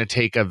ends, we're going to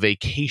take a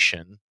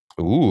vacation.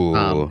 Ooh.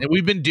 And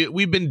we've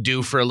been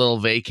due for a little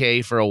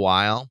vacay for a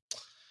while,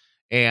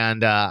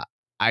 and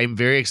I'm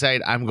very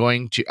excited.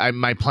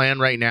 My plan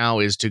right now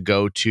is to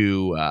go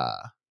to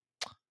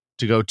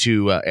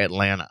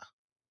Atlanta.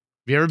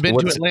 Have you ever been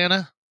to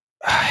Atlanta?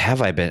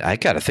 Have I been? I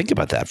got to think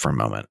about that for a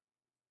moment.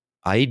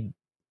 I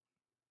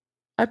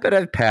bet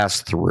I've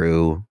passed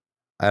through.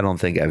 I don't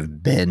think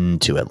I've been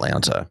to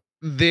Atlanta.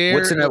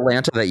 What's in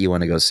Atlanta that you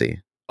want to go see?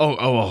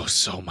 Oh,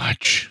 so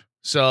much.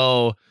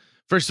 So,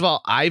 first of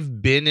all,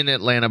 I've been in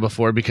Atlanta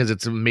before because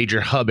it's a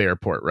major hub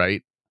airport,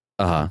 right?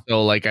 Uh-huh.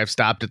 So, like, I've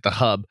stopped at the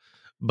hub.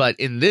 But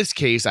in this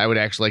case, I would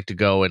actually like to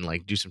go and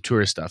like do some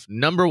tourist stuff.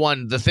 Number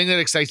one, the thing that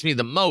excites me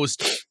the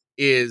most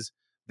is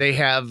they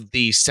have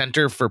the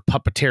Center for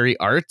Puppetery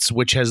Arts,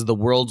 which has the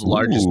world's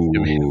largest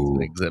animation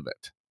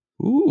exhibit.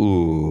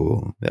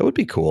 Ooh, that would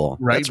be cool.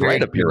 Right, That's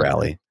right up your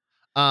alley.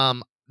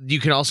 You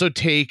can also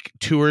take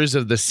tours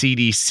of the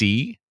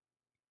CDC,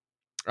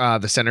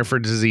 the Center for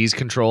Disease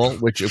Control,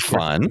 which of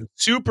course is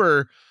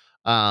super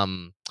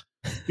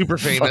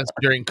famous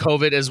during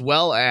COVID as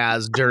well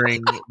as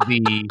during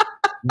the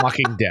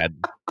Walking Dead.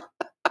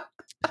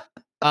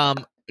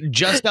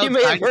 Just outside, you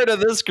may have heard of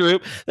this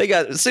group. They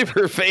got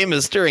super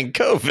famous during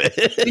COVID.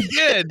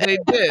 They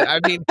did. I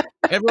mean,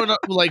 everyone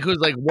like who's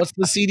like, "What's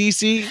the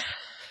CDC?"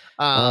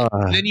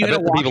 Then you I had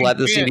bet the people at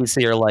the Dead.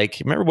 CDC are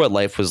like, remember what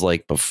life was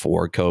like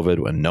before COVID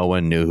when no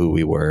one knew who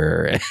we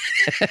were?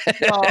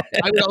 Well,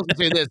 I would also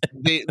say this.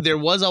 There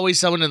was always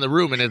someone in the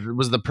room, and it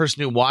was the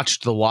person who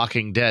watched The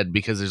Walking Dead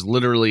because there's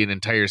literally an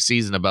entire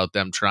season about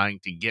them trying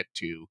to get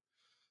to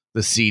the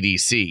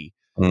CDC.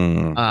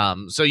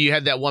 So you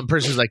had that one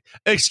person who's like,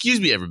 "Excuse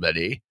me,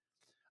 everybody."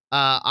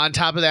 On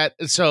top of that,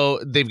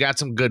 so they've got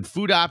some good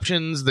food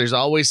options. There's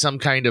always some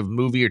kind of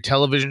movie or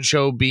television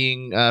show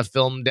being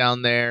filmed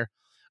down there.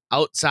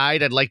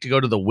 outside, I'd like to go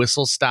to the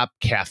Whistle Stop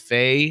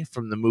Cafe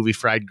from the movie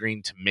Fried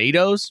Green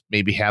Tomatoes.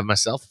 Maybe have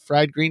myself a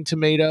fried green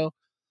tomato.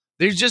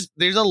 There's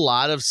a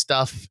lot of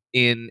stuff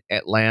in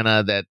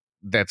Atlanta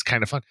that's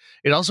kind of fun.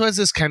 It also has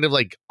this kind of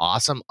like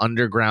awesome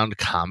underground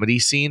comedy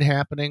scene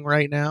happening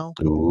right now.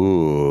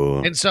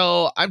 Ooh. And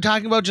so I'm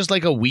talking about just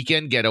like a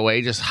weekend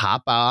getaway, just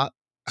hop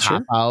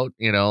Sure. out,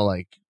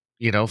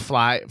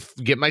 fly,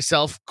 get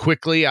myself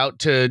quickly out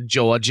to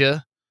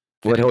Georgia.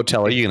 What And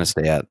hotel are you going to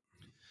stay at?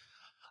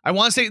 I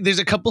want to say there's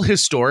a couple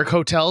historic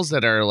hotels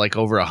that are like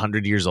over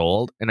 100 years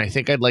old, and I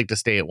think I'd like to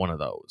stay at one of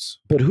those.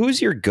 But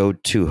who's your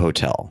go-to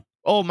hotel?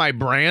 Oh, my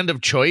brand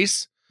of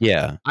choice?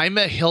 Yeah. I'm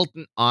a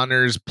Hilton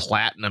Honors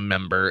Platinum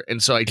member,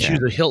 and so I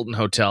choose a Hilton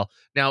hotel.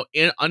 Now,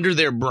 under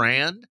their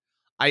brand,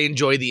 I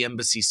enjoy the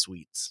Embassy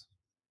Suites.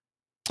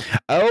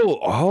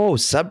 Oh,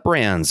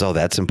 sub-brands. Oh,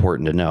 that's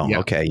important to know. Yeah.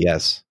 Okay,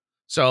 yes.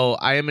 So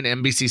I am an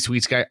Embassy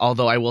Suites guy,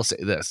 although I will say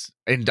this,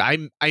 and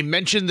I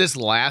mentioned this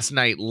last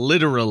night,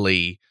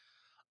 literally,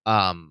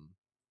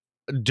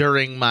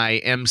 during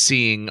my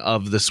emceeing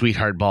of the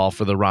Sweetheart Ball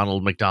for the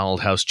Ronald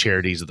McDonald House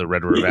Charities of the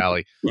Red River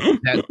Valley,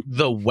 that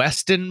the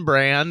Westin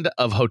brand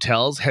of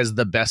hotels has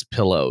the best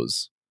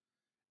pillows,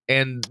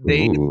 and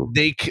they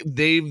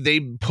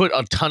put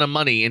a ton of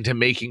money into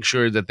making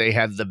sure that they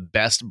have the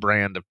best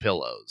brand of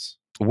pillows.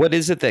 What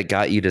is it that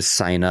got you to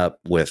sign up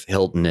with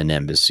Hilton and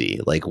Embassy?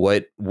 Like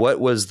what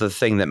was the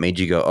thing that made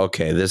you go,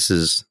 okay, this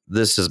is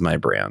my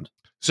brand?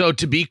 So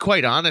to be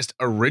quite honest,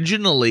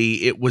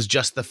 originally it was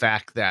just the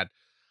fact that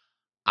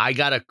I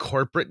got a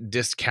corporate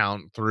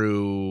discount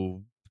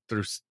through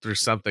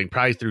something,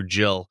 probably through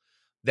Jill,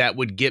 that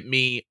would get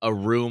me a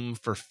room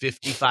for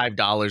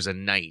 $55 a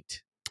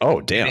night. Oh,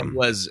 And damn.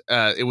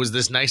 it was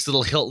this nice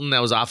little Hilton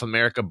that was off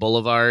America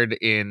Boulevard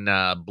in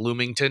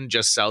Bloomington,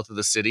 just south of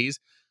the cities.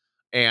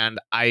 And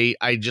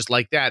I just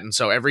like that. And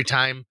so every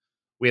time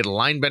we had a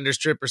line benders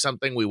trip or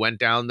something, we went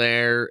down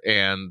there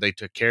and they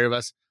took care of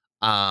us.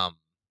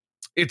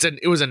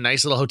 It was a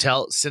nice little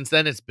hotel. Since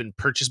then, it's been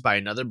purchased by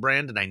another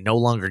brand, and I no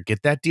longer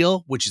get that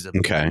deal, which is a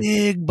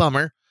big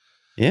bummer.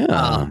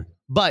 Yeah.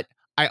 But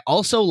I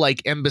also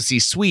like Embassy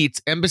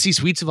Suites. Embassy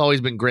Suites have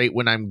always been great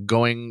when I'm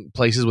going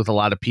places with a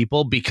lot of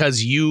people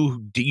because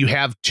you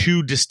have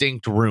two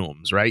distinct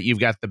rooms, right?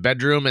 You've got the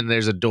bedroom, and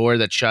there's a door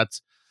that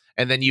shuts,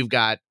 and then you've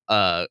got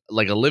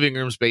like a living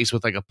room space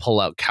with like a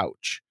pull-out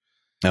couch.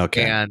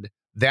 Okay. And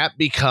that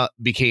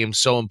became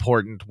so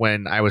important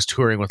when I was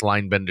touring with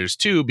line benders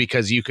too,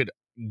 because you could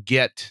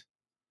get,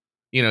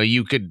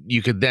 you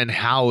could then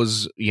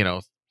house,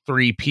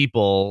 3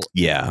 people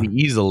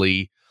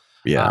easily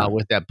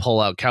with that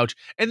pull out couch.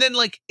 And then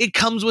like it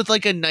comes with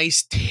like a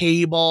nice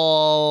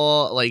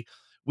table. Like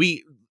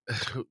we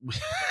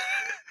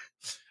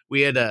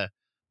we had a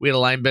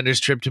line benders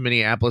trip to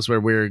Minneapolis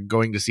where we were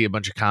going to see a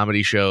bunch of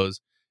comedy shows,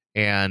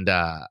 and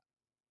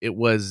it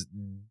was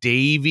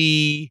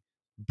Davey,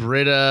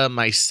 Britta,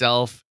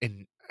 myself,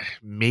 and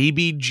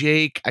maybe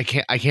Jake. I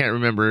can't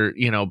remember,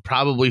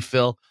 probably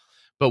Phil,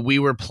 but we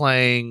were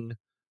playing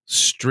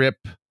strip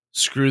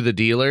screw the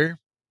dealer,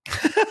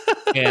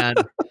 and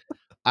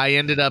I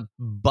ended up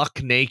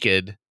buck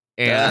naked,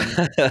 and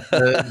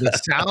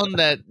the sound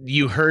that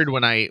you heard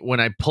when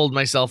I pulled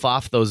myself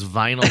off those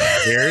vinyl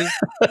stairs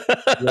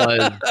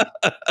was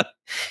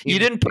You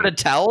didn't put a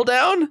towel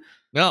down?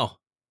 no.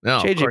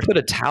 JJ, put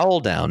a towel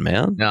down,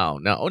 man. No,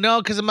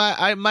 because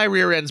my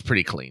rear end's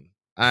pretty clean.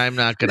 I'm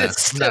not gonna.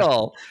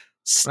 Still.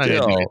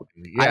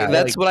 Yeah,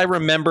 that's what I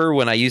remember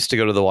when I used to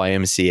go to the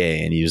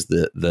YMCA and use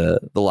the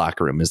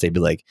locker room. Is they'd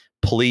be like,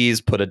 "Please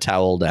put a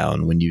towel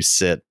down when you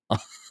sit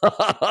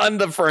on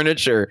the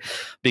furniture,"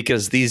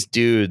 because these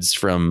dudes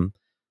from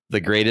the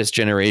Greatest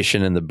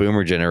Generation and the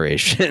Boomer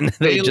Generation,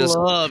 they just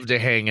love to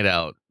hang it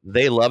out.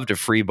 They love to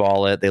free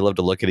ball it. They love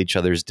to look at each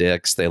other's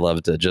dicks. They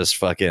love to just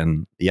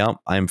fucking, yep,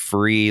 I'm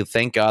free.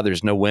 Thank God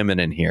there's no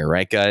women in here,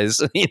 right,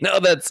 guys?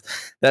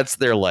 That's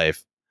their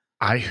life.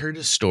 I heard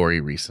a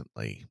story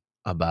recently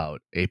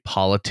about a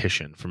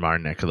politician from our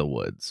neck of the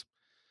woods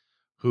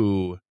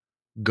who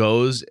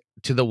goes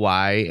to the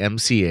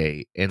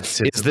YMCA and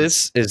sits.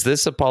 Is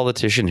this a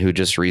politician who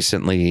just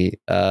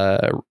recently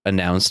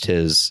announced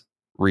his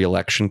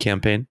re-election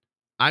campaign?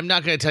 I'm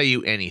not going to tell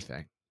you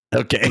anything.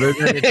 Okay.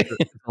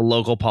 It's a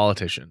local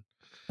politician.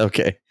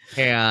 Okay.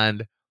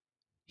 And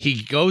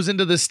he goes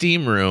into the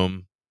steam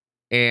room,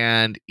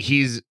 and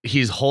he's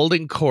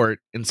holding court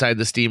inside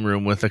the steam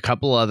room with a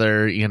couple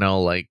other,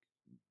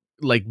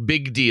 like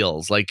big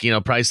deals, like,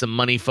 probably some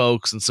money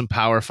folks and some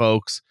power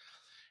folks.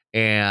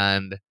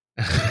 And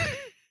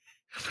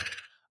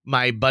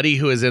my buddy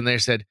who is in there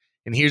said,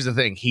 and here's the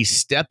thing, he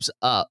stands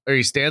up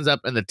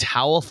and the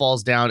towel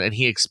falls down, and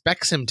he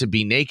expects him to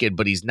be naked,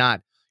 but he's not.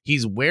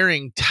 He's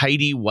wearing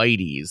tighty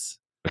whities.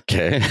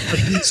 Okay. But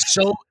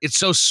it's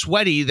so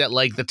sweaty that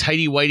like the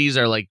tighty whities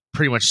are like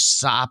pretty much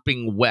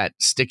sopping wet,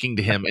 sticking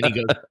to him. And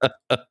he goes,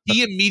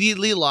 he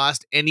immediately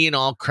lost any and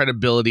all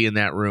credibility in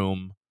that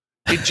room.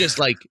 It just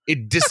like,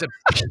 it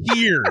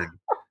disappeared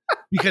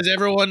because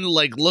everyone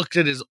like looked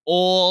at his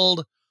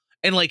old,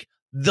 and like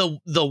the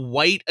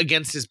white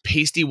against his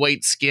pasty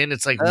white skin.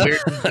 It's like, where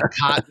does the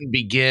cotton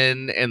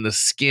begin and the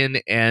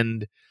skin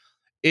end?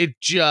 It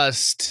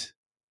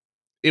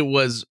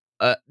was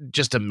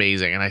just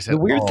amazing. And I said, The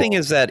weird oh, thing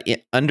is that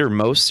under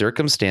most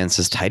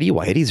circumstances, tidy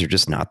whities are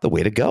just not the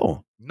way to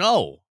go.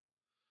 no.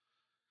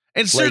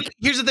 And certainly,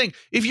 here's the thing: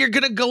 if you're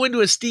gonna go into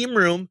a steam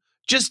room,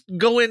 just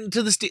go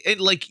into the steam.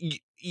 Like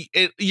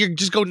you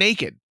just go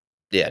naked.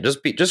 Yeah,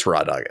 just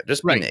raw dog it.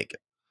 Just be naked.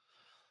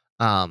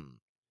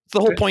 It's the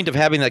whole point of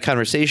having that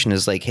conversation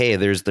is like, hey,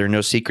 there are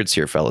no secrets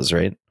here, fellas,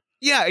 right?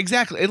 Yeah,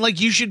 exactly. And like,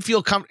 you should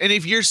feel comfortable. And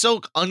if you're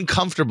so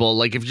uncomfortable,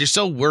 like if you're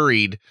so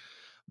worried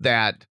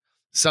that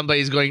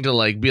somebody's going to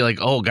like be like,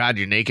 oh God,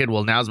 you're naked.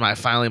 Well, now's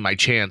finally my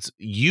chance.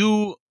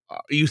 You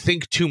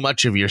think too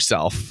much of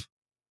yourself.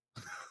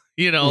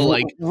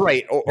 Like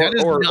right.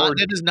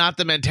 That is not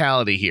the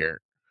mentality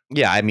here.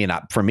 Yeah, I mean,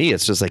 for me,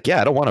 it's just like,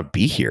 yeah, I don't want to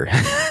be here.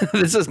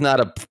 This is not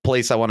a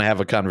place I want to have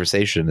a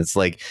conversation. It's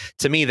like,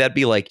 to me, that'd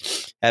be like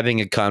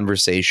having a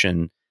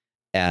conversation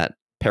at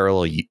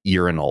parallel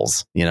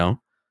urinals,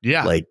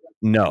 Yeah. Like,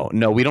 no,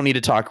 we don't need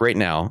to talk right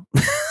now.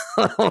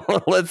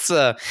 Let's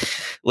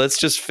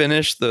just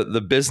finish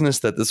the business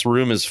that this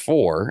room is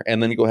for,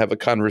 and then go have a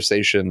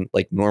conversation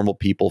like normal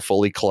people,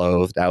 fully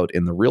clothed, out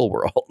in the real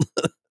world.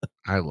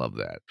 I love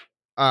that.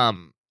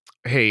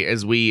 Hey,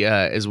 as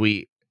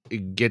we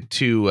get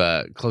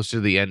to close to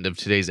the end of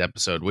today's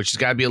episode, which has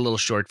got to be a little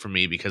short for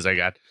me because I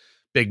got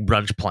big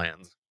brunch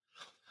plans.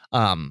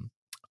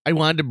 I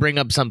wanted to bring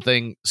up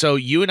something. So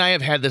you and I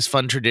have had this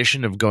fun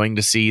tradition of going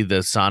to see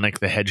the Sonic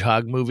the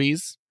Hedgehog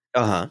movies.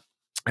 Uh-huh.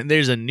 And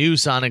there's a new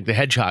Sonic the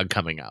Hedgehog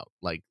coming out.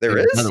 Like there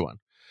is another one.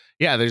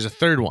 Yeah, there's a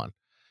third one.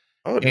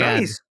 Oh, and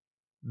nice.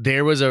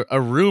 There was a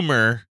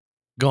rumor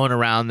going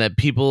around that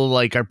people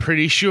like are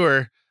pretty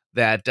sure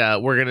that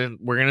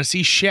we're gonna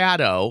see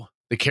Shadow,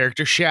 the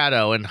character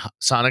Shadow, in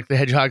Sonic the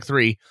Hedgehog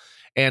 3,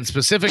 and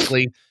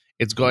specifically,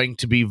 it's going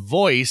to be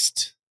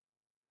voiced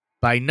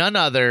by none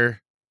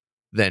other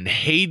than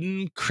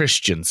Hayden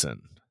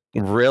Christensen.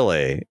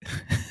 Really?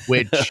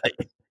 Which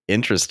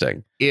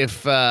interesting.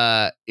 If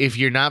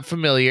you're not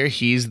familiar,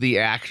 he's the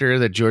actor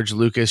that George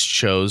Lucas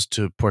chose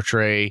to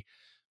portray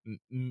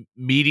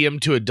medium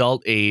to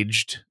adult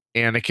aged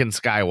Anakin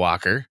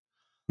Skywalker.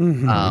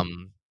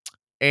 Mm-hmm.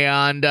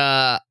 And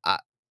I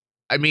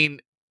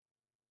mean,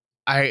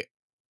 I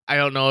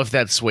don't know if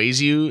that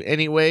sways you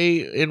anyway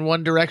in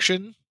one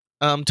direction,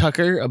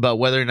 Tucker, about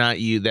whether or not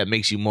that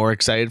makes you more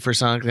excited for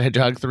Sonic the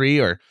Hedgehog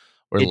 3 or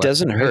it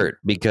doesn't hurt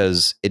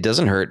because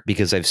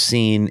I've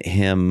seen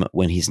him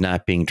when he's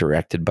not being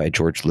directed by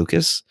George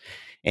Lucas,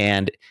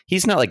 and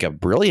he's not like a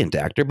brilliant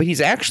actor, but he's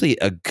actually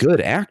a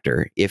good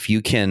actor if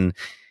you can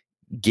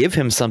give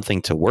him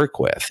something to work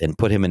with and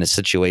put him in a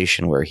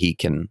situation where you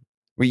can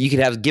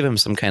give him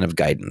some kind of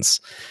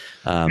guidance.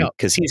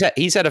 Because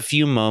he's had a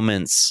few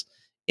moments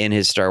in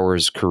his Star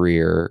Wars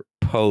career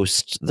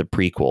post the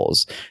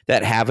prequels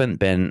that haven't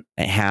been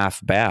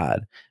half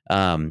bad.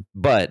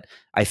 But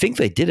I think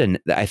they did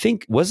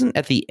wasn't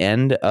at the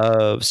end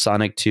of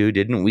Sonic 2,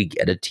 didn't we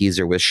get a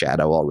teaser with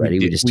Shadow already?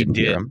 We just didn't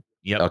hear him.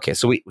 Yep. Okay,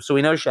 so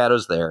we know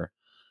Shadow's there.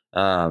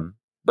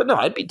 But no,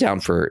 I'd be down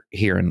for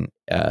hearing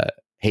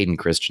Hayden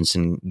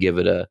Christensen give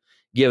it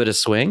a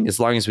swing, as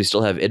long as we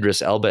still have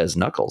Idris Elba as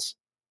Knuckles.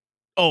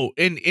 Oh,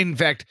 and in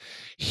fact,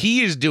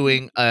 he is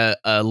doing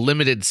a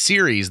limited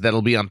series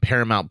that'll be on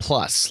Paramount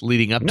Plus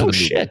leading up to the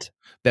movie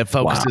that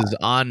focuses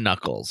on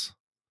Knuckles.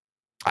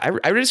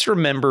 I just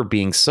remember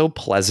being so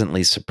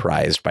pleasantly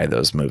surprised by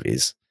those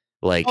movies.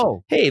 Like,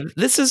 hey,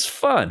 this is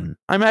fun.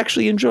 I'm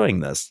actually enjoying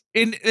this.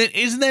 And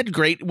isn't that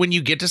great when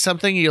you get to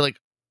something and you're like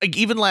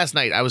even last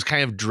night, I was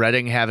kind of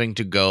dreading having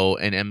to go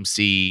and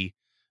MC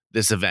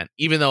this event,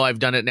 even though I've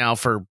done it now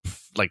for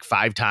like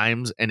 5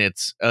 times, and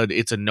it's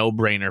a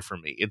no-brainer for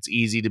me. It's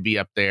easy to be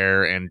up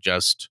there and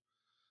just,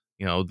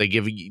 they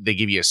give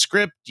you a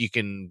script, you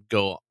can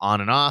go on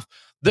and off.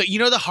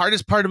 The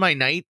hardest part of my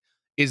night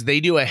is they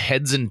do a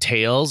heads and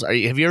tails.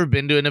 Have you ever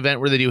been to an event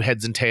where they do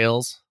heads and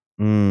tails?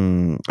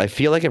 I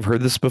feel like I've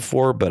heard this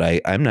before,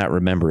 but I'm not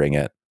remembering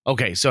it.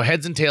 Okay, so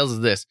heads and tails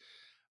is this.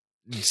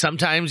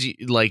 Sometimes,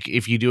 like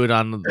if you do it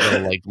on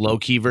the like low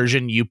key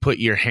version, you put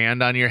your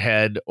hand on your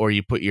head or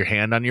you put your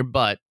hand on your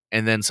butt,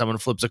 and then someone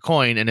flips a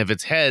coin, and if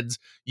it's heads,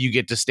 you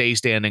get to stay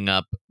standing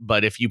up.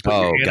 But if you put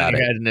your hand on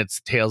your head and it's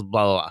tails,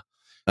 blah blah blah.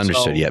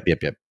 Understood. So, yep.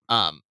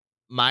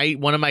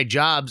 One of my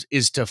jobs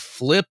is to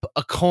flip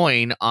a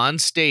coin on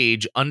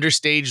stage under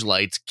stage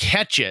lights,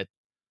 catch it,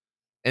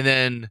 and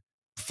then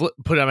put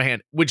it on my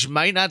hand, which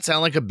might not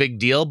sound like a big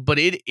deal, but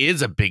it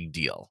is a big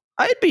deal.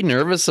 I'd be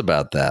nervous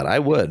about that. I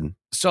would.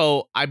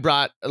 So I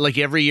brought, like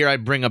every year I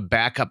bring a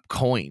backup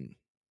coin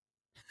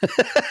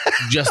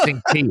just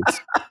in case.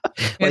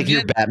 Like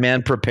you're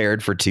Batman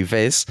prepared for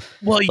Two-Face?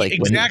 Well, like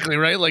exactly,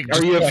 right? Like,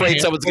 are you afraid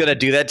someone's going to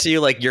do that to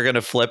you? Like you're going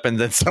to flip and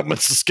then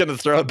someone's just going to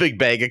throw a big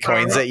bag of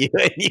coins at you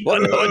and you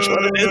want to know which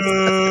one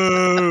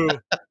it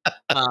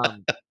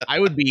is? I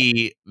would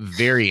be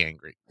very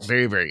angry.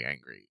 Very, very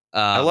angry.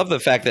 I love the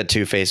fact that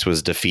Two-Face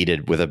was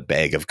defeated with a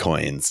bag of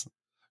coins.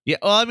 Yeah,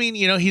 well, I mean,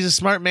 he's a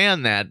smart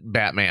man, that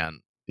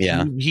Batman.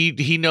 Yeah.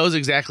 He knows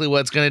exactly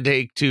what it's going to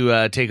take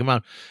to take him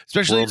out,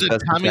 especially World's the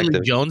best Tommy Lee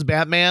detective. Jones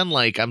Batman.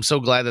 Like, I'm so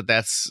glad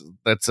that's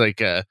like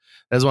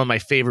that's one of my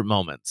favorite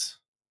moments.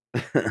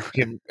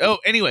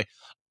 Anyway,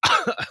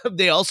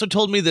 they also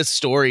told me this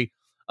story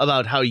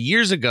about how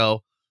years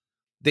ago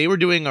they were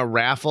doing a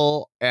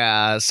raffle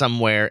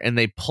somewhere, and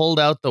they pulled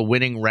out the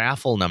winning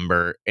raffle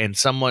number, and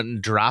someone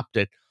dropped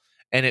it,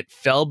 and it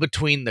fell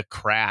between the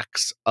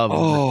cracks of the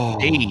Oh.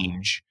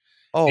 stage,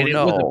 Oh and it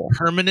was no. a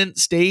permanent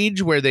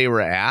stage where they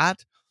were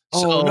at.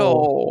 Oh So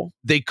no.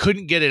 they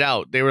couldn't get it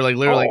out. They were like,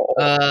 literally,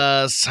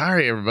 Oh.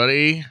 sorry,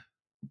 everybody.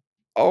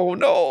 Oh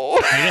no.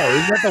 I know,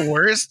 isn't that the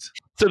worst?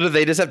 So do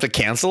they just have to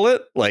cancel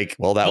it? Like,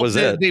 well, that Nope, was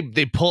it.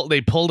 they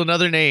pulled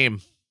another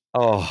name.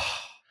 Oh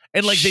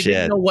And like they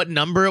didn't shit. know what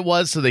number it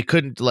was, so they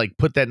couldn't like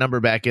put that number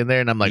back in there.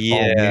 And I'm like, oh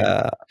man.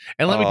 Yeah.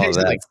 And let me tell Oh, you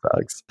that something.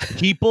 sucks.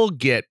 People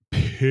get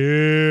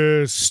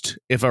pissed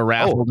if a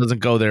raffle Oh, doesn't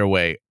go their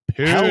way.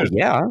 hell Pissed.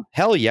 yeah.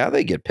 Hell yeah,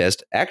 they get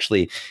pissed.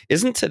 Actually,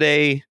 isn't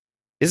today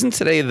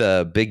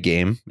the big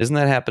game? Isn't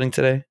that happening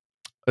today?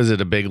 Is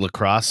it a big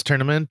lacrosse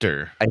tournament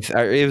or?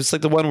 It was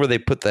like the one where they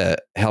put the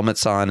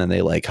helmets on and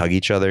they like hug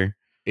each other.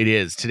 It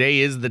is. Today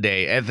is the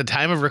day. At the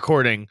time of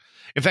recording.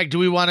 In fact, do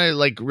we want to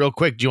like real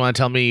quick? Do you want to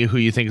tell me who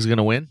you think is going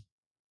to win?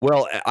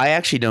 Well, I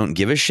actually don't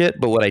give a shit,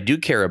 but what I do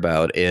care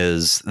about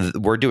is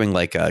we're doing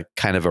like a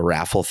kind of a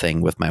raffle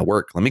thing with my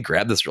work. Let me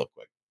grab this real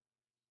quick.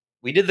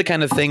 We did the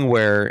kind of thing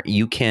where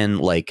you can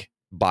like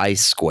buy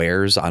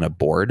squares on a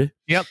board.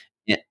 Yep.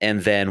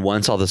 And then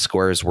once all the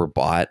squares were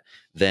bought,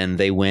 then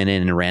they went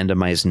in and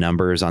randomized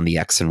numbers on the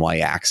X and Y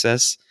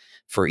axis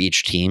for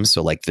each team.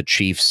 So like the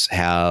Chiefs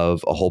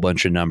have a whole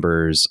bunch of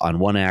numbers on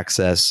one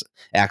axis,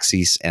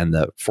 and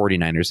the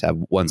 49ers have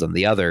ones on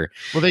the other.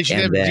 Well, they should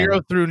And have then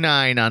 0 through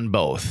 9 on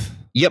both.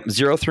 Yep,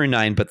 0 through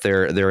 9, but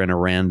they're in a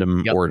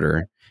random Yep.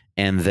 order.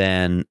 And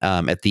then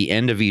at the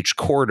end of each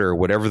quarter,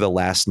 whatever the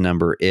last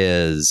number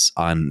is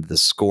on the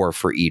score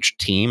for each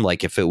team,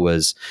 like if it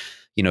was,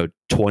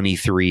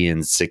 23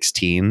 and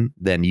 16,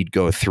 then you'd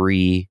go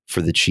 3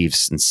 for the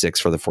Chiefs and 6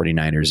 for the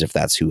 49ers if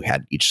that's who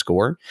had each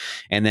score.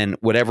 And then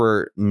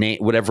whatever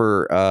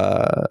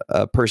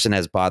person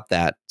has bought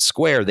that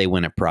square, they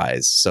win a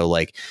prize. So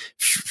like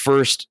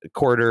first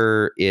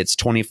quarter, it's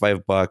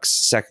 $25.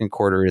 Second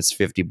quarter, it's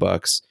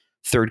 $50.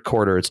 Third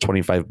quarter, it's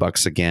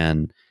 $25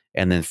 again.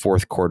 And then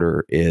fourth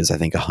quarter is, I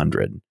think,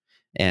 100.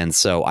 And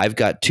so I've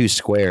got 2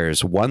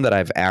 squares, one that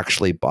I've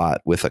actually bought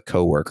with a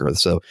coworker.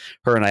 So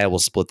her and I will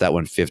split that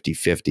one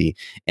 50-50,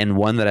 and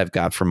one that I've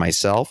got for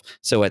myself.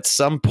 So at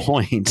some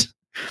point,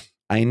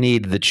 I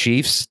need the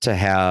Chiefs to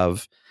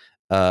have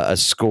a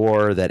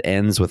score that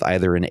ends with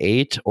either an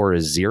 8 or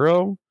a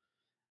 0.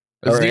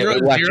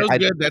 Zero's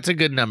good. That's a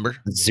good number.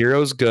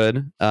 0's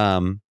good.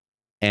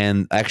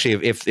 And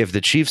actually, if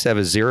the Chiefs have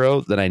a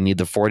 0, then I need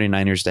the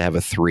 49ers to have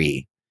a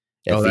 3.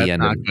 At the that's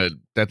end not good.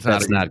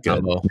 That's not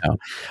good. No.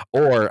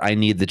 Or I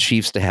need the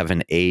Chiefs to have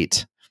an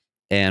 8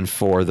 and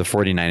for the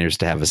 49ers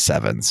to have a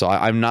 7. So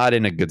I'm not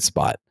in a good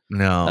spot.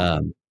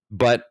 No.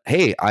 But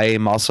hey, I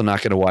am also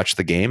not going to watch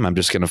the game. I'm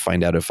just going to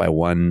find out if I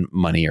won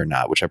money or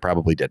not, which I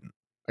probably didn't.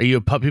 Are you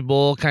a puppy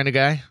bowl kind of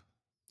guy?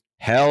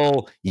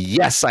 Hell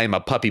yes, I'm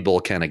a puppy bowl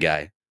kind of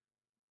guy.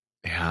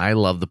 Yeah, I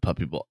love the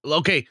puppy bowl.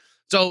 Okay,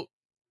 so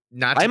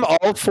I'm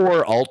all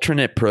for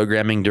alternate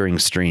programming during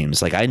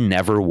streams. Like I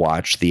never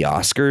watch the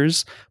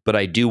Oscars, but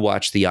I do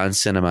watch the On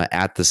Cinema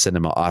at the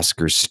Cinema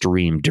Oscars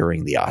stream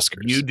during the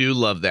Oscars. You do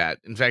love that.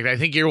 In fact, I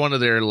think you're one of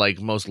their like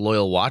most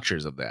loyal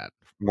watchers of that.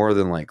 More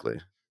than likely.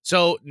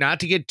 So, not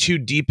to get too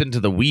deep into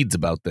the weeds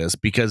about this,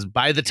 because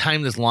by the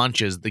time this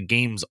launches, the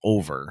game's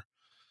over.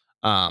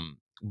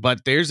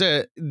 But there's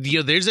a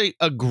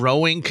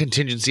growing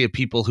contingency of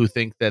people who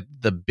think that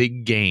the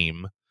big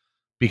game,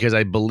 because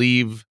I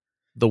believe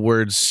the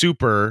word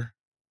super,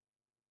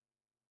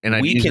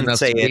 and we can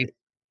say it.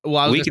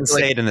 Well, we can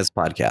say it in this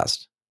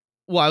podcast.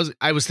 Well,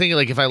 I was thinking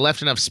like if I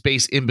left enough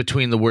space in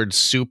between the word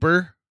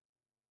super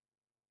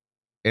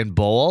and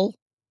bowl,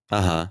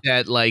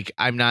 that like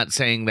I'm not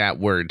saying that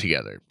word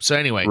together. So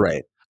anyway,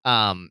 right.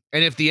 And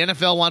if the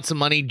NFL wants some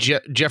money,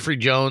 Jeffrey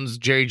Jones,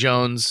 Jerry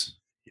Jones,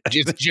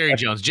 it's Jerry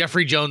Jones.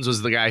 Jeffrey Jones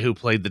was the guy who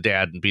played the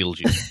dad in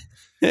Beetlejuice,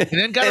 and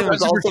then got it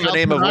was arrested for also the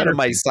name of one of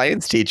my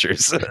science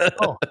teachers.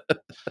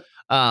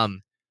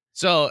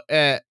 So,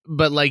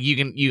 but like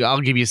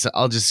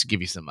I'll just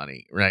give you some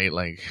money, right?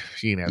 Like,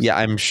 yeah,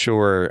 I'm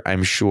sure.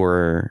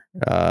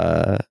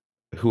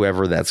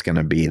 Whoever that's going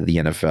to be, the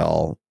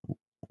NFL.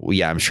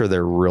 Yeah, I'm sure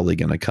they're really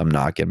going to come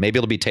knocking. Maybe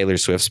it'll be Taylor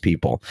Swift's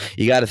people.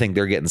 You got to think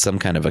they're getting some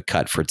kind of a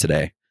cut for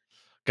today.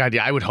 God,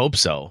 yeah, I would hope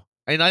so.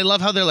 And I love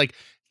how they're like,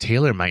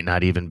 Taylor might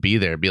not even be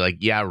there. Be like,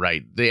 yeah,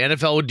 right. The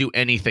NFL would do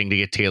anything to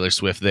get Taylor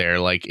Swift there.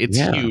 Like, it's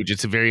huge.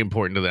 It's very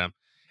important to them.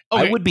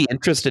 Okay. I would be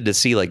interested to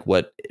see like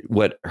what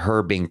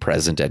her being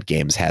present at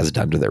games has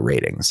done to their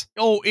ratings.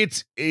 Oh,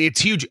 it's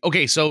huge.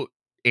 Okay, so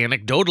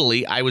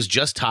anecdotally, I was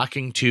just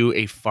talking to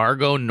a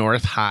Fargo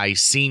North High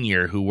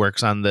senior who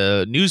works on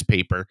the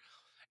newspaper,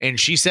 and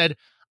she said,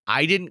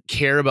 I didn't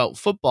care about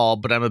football,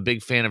 but I'm a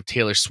big fan of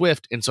Taylor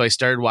Swift. And so I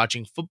started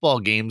watching football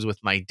games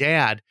with my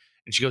dad.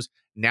 And she goes,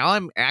 now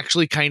I'm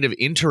actually kind of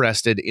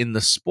interested in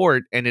the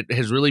sport. And it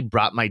has really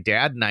brought my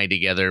dad and I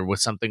together with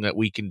something that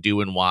we can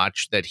do and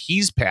watch that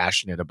he's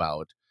passionate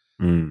about.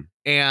 Mm.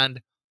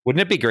 And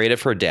Wouldn't it be great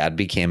if her dad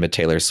became a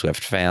Taylor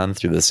Swift fan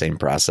through the same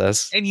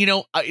process? And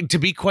to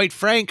be quite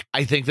frank,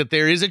 I think that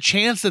there is a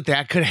chance that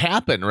that could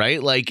happen,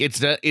 right? Like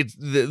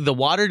the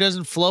water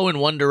doesn't flow in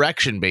one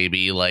direction,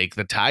 baby. Like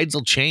the tides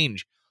will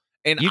change.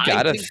 And You I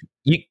gotta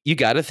think, you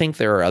gotta think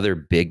there are other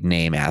big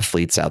name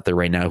athletes out there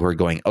right now who are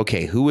going,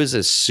 okay, who is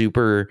a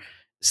super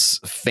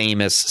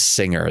famous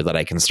singer that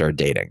I can start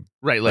dating?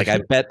 right, Like I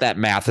bet that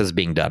math is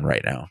being done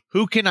right now.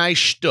 who can I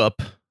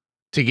shtup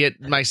to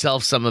get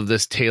myself some of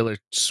this Taylor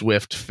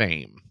Swift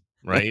fame,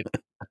 right?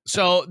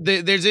 So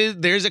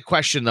there's a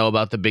question though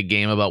about the big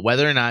game, about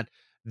whether or not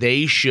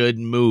they should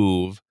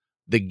move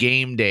the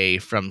game day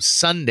from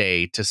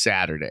Sunday to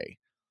Saturday.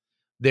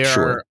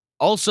 Sure.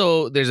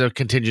 There's a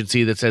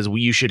contingency that says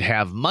you should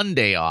have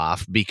Monday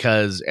off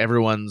because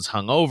everyone's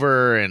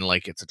hungover and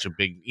like it's such a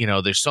big,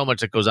 there's so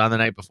much that goes on the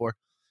night before.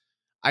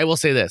 I will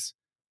say this.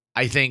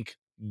 I think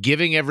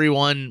giving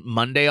everyone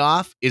Monday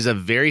off is a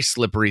very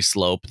slippery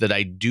slope that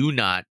I do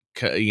not,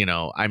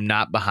 I'm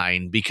not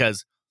behind,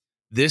 because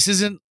this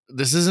isn't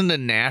a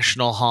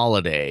national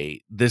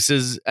holiday. It's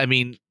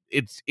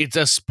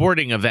a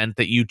sporting event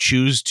that you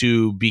choose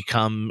to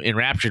become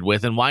enraptured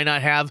with, and why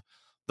not have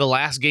the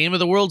last game of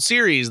the World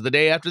Series the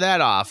day after that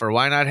off, or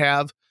why not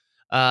have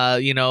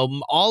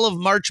all of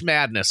March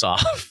Madness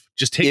off?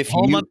 Just take the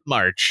whole month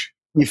March.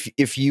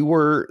 If you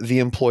were the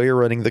employer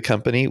running the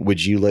company,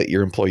 would you let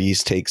your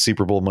employees take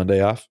Super Bowl Monday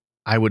off?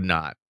 I would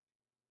not,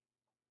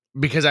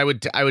 because I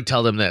would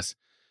tell them this.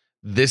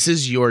 This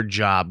is your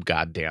job,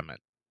 God damn it.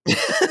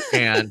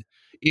 And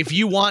if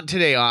you want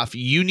today off,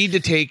 you need to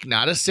take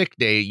not a sick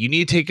day, you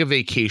need to take a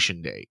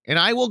vacation day. And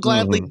I will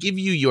gladly give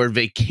you your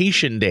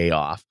vacation day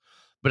off,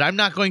 but I'm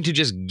not going to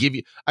just give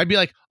you, I'd be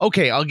like,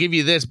 okay, I'll give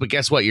you this, but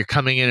guess what? You're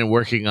coming in and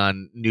working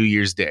on New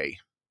Year's Day.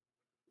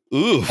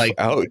 Ooh, Like,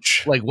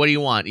 ouch. Like, what do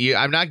you want?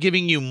 I'm not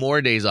giving you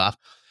more days off.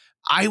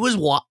 I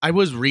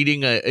was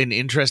reading an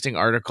interesting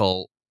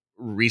article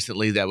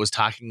recently that was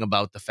talking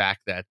about the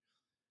fact that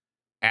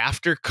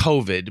after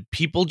COVID,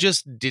 people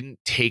just didn't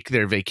take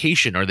their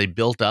vacation, or they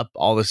built up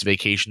all this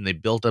vacation, they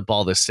built up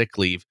all this sick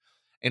leave.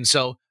 And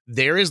so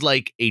there is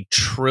like $1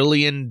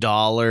 trillion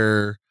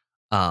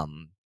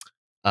um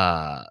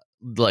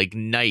like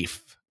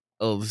knife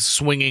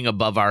swinging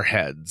above our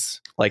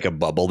heads. Like a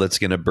bubble that's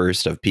going to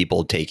burst of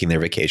people taking their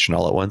vacation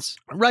all at once.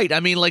 Right. I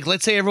mean, like,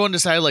 let's say everyone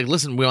decided, like,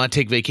 listen, we want to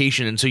take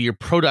vacation. And so your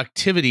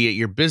productivity at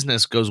your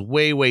business goes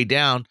way, way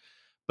down.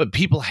 But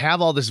people have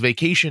all this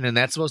vacation, and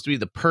that's supposed to be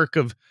the perk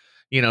of,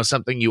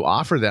 something you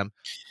offer them.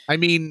 I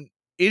mean,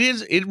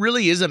 it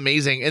really is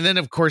amazing. And then,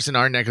 of course, in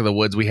our neck of the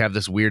woods, we have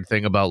this weird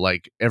thing about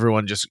like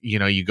everyone just,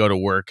 you go to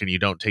work and you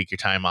don't take your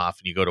time off,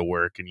 and you go to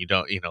work and you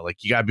don't,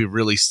 like you got to be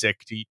really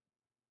sick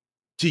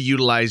to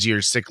utilize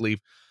your sick leave.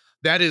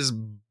 That is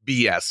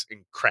BS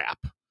and crap.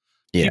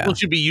 Yeah. People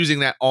should be using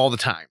that all the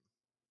time.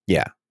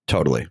 Yeah,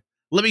 totally.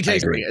 Let me tell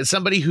you something. As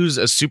somebody who's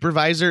a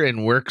supervisor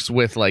and works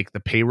with like the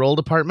payroll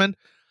department,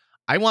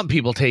 I want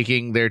people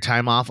taking their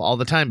time off all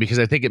the time, because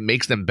I think it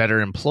makes them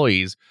better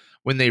employees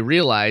when they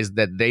realize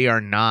that they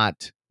are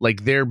not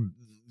like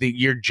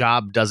your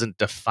job doesn't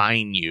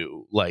define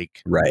you,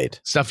 like right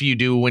stuff you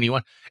do when you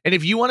want. And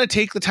if you want to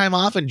take the time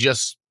off and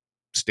just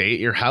stay at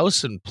your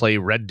house and play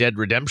Red Dead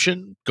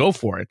Redemption, go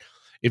for it.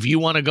 If you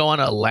want to go on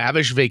a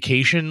lavish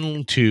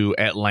vacation to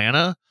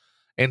Atlanta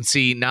and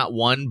see not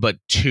one but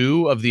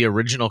two of the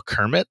original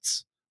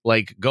Kermits,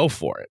 like, go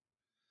for it.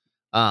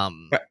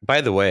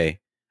 By the way,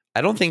 I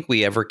don't think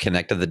we ever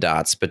connected the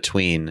dots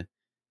between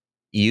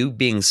you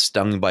being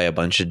stung by a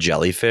bunch of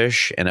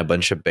jellyfish and a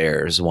bunch of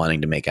bears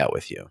wanting to make out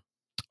with you.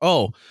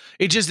 Oh,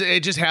 it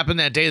just happened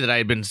that day that I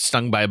had been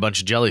stung by a bunch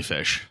of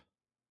jellyfish.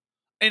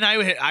 And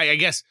I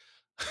guess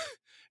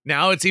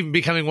now it's even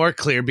becoming more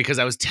clear, because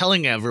I was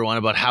telling everyone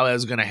about how I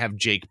was going to have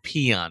Jake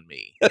pee on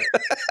me.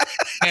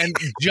 And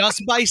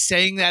just by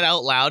saying that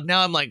out loud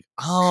now, I'm like,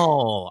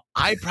 oh,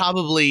 I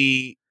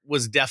probably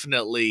was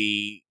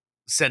definitely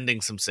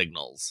sending some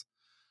signals.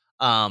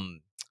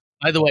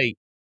 By the way,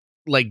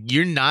 like,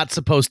 you're not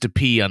supposed to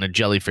pee on a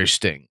jellyfish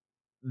sting.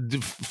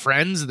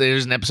 Friends,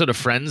 there's an episode of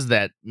Friends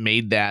that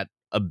made that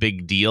a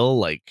big deal,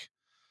 like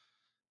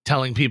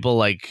telling people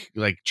like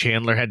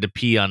Chandler had to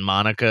pee on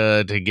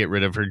Monica to get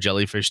rid of her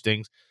jellyfish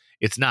stings.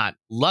 It's not.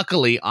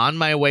 Luckily, on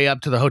my way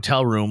up to the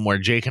hotel room where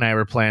Jake and I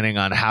were planning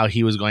on how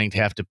he was going to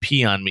have to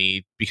pee on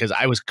me because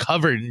I was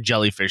covered in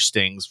jellyfish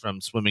stings from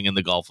swimming in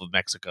the Gulf of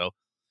Mexico,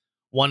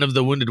 one of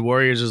the wounded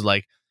warriors was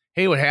like,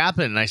 "Hey, what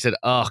happened?" And I said,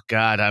 "Oh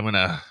God,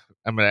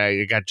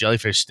 I got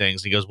jellyfish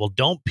stings." And he goes, "Well,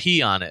 don't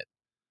pee on it."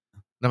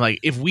 And I'm like,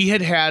 if we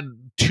had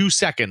 2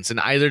 seconds in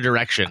either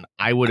direction,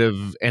 I would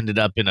have ended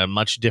up in a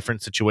much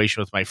different situation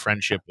with my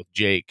friendship with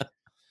Jake.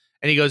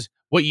 And he goes,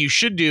 "What you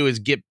should do is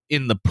get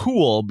in the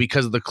pool,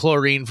 because the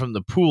chlorine from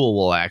the pool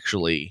will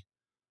actually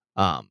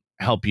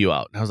help you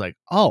out. And I was like,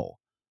 oh,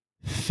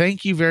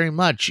 thank you very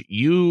much.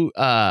 You're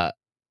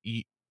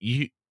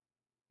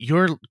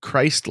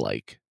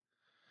Christ-like.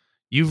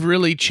 You've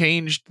really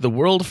changed the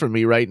world for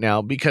me right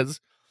now, because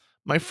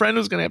my friend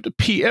was going to have to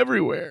pee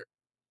everywhere.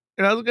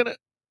 And I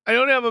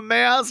don't have a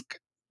mask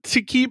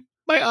to keep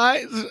my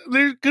eyes.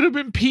 There could have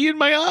been pee in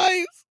my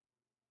eyes.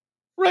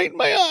 Right in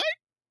my eye.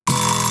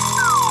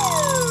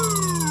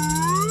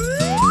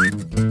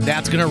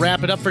 That's going to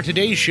wrap it up for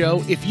today's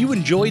show. If you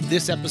enjoyed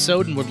this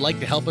episode and would like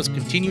to help us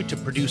continue to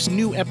produce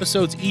new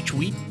episodes each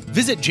week,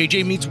 visit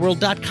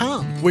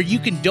jjmeetsworld.com, where you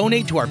can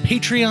donate to our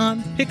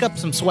Patreon, pick up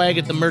some swag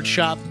at the merch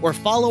shop, or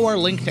follow our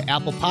link to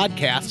Apple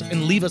Podcasts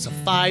and leave us a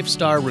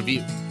 5-star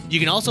review. You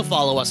can also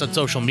follow us on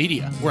social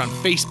media. We're on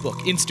Facebook,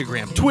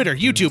 Instagram, Twitter,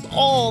 YouTube,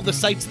 all the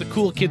sites the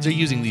cool kids are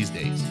using these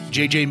days.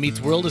 JJ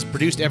Meets World is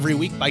produced every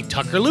week by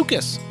Tucker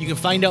Lucas. You can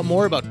find out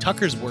more about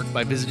Tucker's work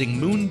by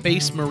visiting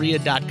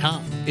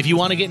moonbasemaria.com. If you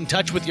want to get in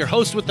touch with your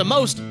host with the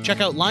most,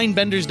 check out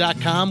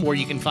linebenders.com, where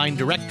you can find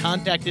direct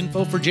contact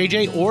info for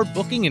JJ or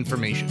booking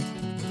information.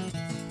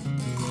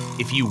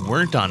 If you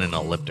weren't on an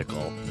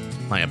elliptical,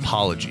 my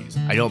apologies.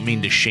 I don't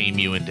mean to shame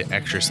you into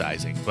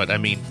exercising, but I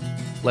mean,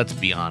 let's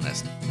be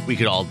honest. We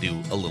could all do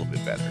a little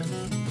bit better.